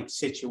no light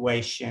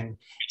situation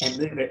and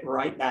move it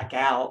right back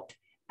out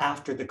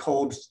after the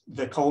cold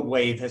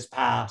wave has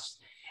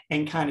passed,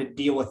 and kind of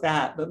deal with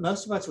that. But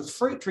most of us with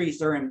fruit trees,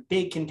 they're in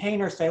big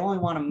containers. They only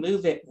want to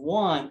move it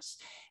once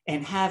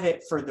and have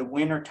it for the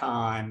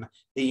wintertime,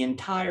 the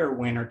entire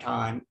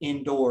wintertime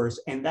indoors.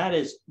 And that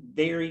is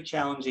very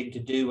challenging to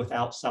do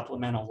without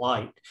supplemental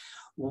light.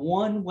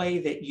 One way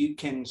that you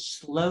can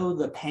slow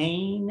the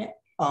pain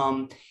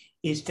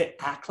is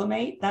to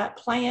acclimate that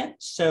plant.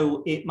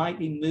 So it might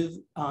be moved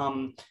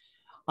on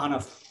a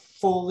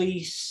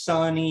fully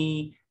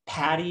sunny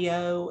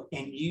patio,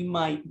 and you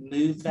might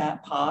move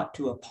that pot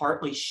to a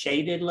partly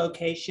shaded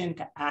location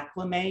to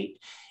acclimate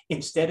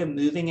instead of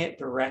moving it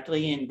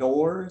directly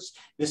indoors.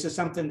 This is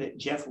something that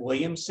Jeff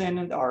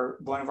Williamson,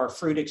 one of our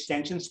fruit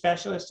extension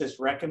specialists, is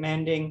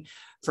recommending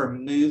for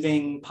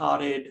moving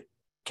potted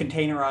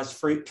containerized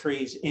fruit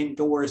trees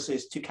indoors,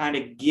 is to kind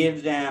of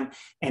give them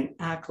an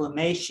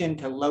acclimation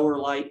to lower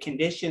light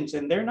conditions,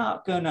 and they're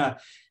not going to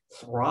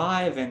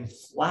thrive and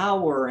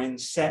flower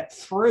and set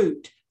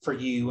fruit for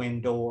you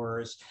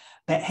indoors.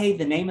 But hey,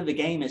 the name of the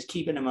game is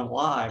keeping them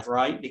alive,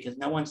 right? Because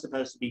no one's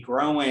supposed to be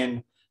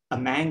growing a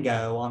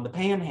mango on the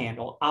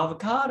Panhandle.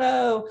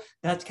 Avocado,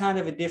 that's kind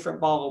of a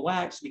different ball of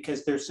wax,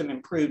 because there's some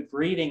improved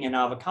breeding in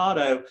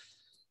avocado,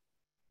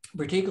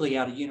 particularly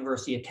out of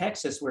University of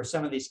Texas, where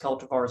some of these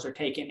cultivars are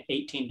taking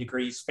 18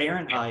 degrees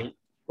Fahrenheit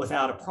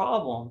without a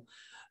problem.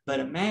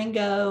 But a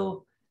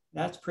mango,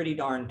 that's pretty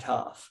darn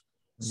tough.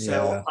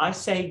 So I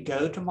say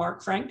go to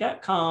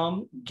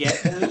markfrank.com,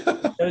 get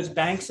those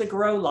banks of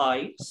grow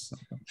lights,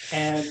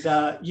 and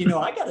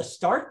I got to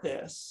start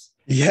this.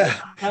 Yeah,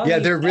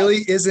 there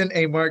really isn't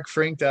a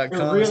markfrank.com.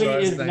 There really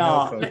is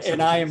not,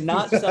 and I am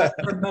not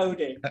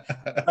self-promoting.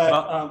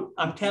 But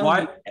I'm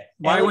telling you,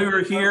 while we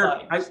were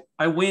here,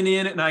 I went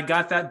in and I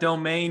got that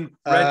domain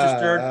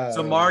registered.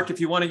 So Mark,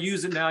 if you want to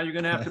use it now, you're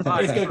going to have to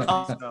buy it. It's going to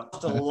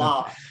cost a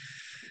lot.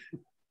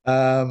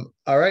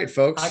 All right,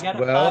 folks. I got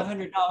a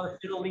 $500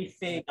 fiddly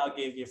fig I'll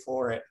give you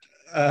for it.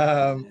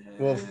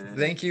 Well,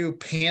 thank you,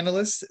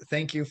 panelists.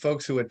 Thank you,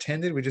 folks who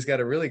attended. We just got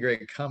a really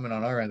great comment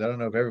on our end. I don't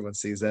know if everyone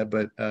sees that,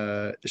 but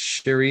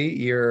Sherry,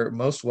 you're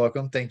most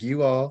welcome. Thank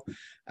you all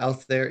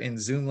out there in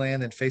Zoom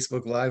land and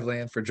Facebook Live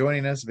land for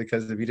joining us,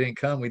 because if you didn't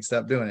come, we'd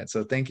stop doing it.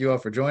 So thank you all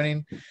for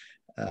joining.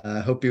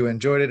 Hope you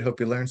enjoyed it. Hope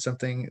you learned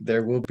something.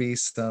 There will be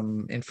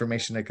some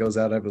information that goes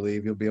out, I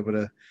believe. You'll be able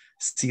to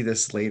see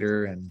this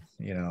later, and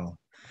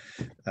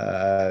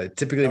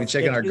typically if you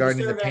check on our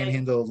Gardening the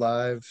Panhandle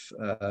Live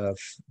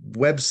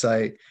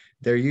website,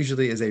 there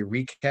usually is a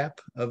recap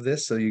of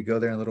this. So you go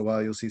there in a little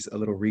while, you'll see a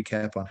little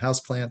recap on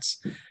houseplants.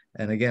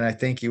 And again, I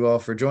thank you all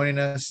for joining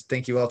us.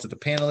 Thank you all to the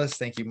panelists.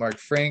 Thank you, Marc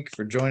Frank,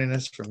 for joining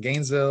us from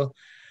Gainesville.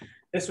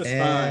 This was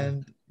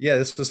fun. Yeah,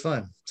 this was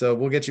fun. So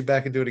we'll get you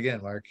back and do it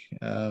again, Mark.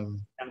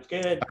 Sounds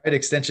good. All right,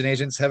 extension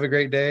agents, have a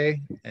great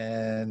day.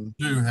 And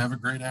have a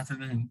great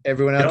afternoon.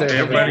 Everyone out there,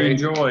 everybody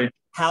enjoy.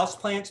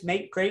 Houseplants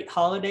make great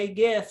holiday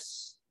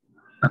gifts.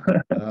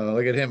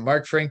 Look at him,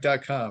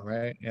 markfrank.com,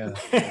 right?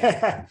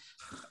 Yeah.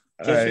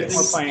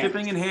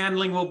 Shipping and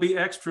handling will be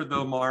extra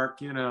though, Mark.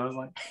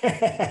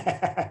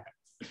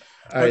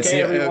 Okay,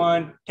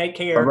 everyone, take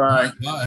care. Bye-bye.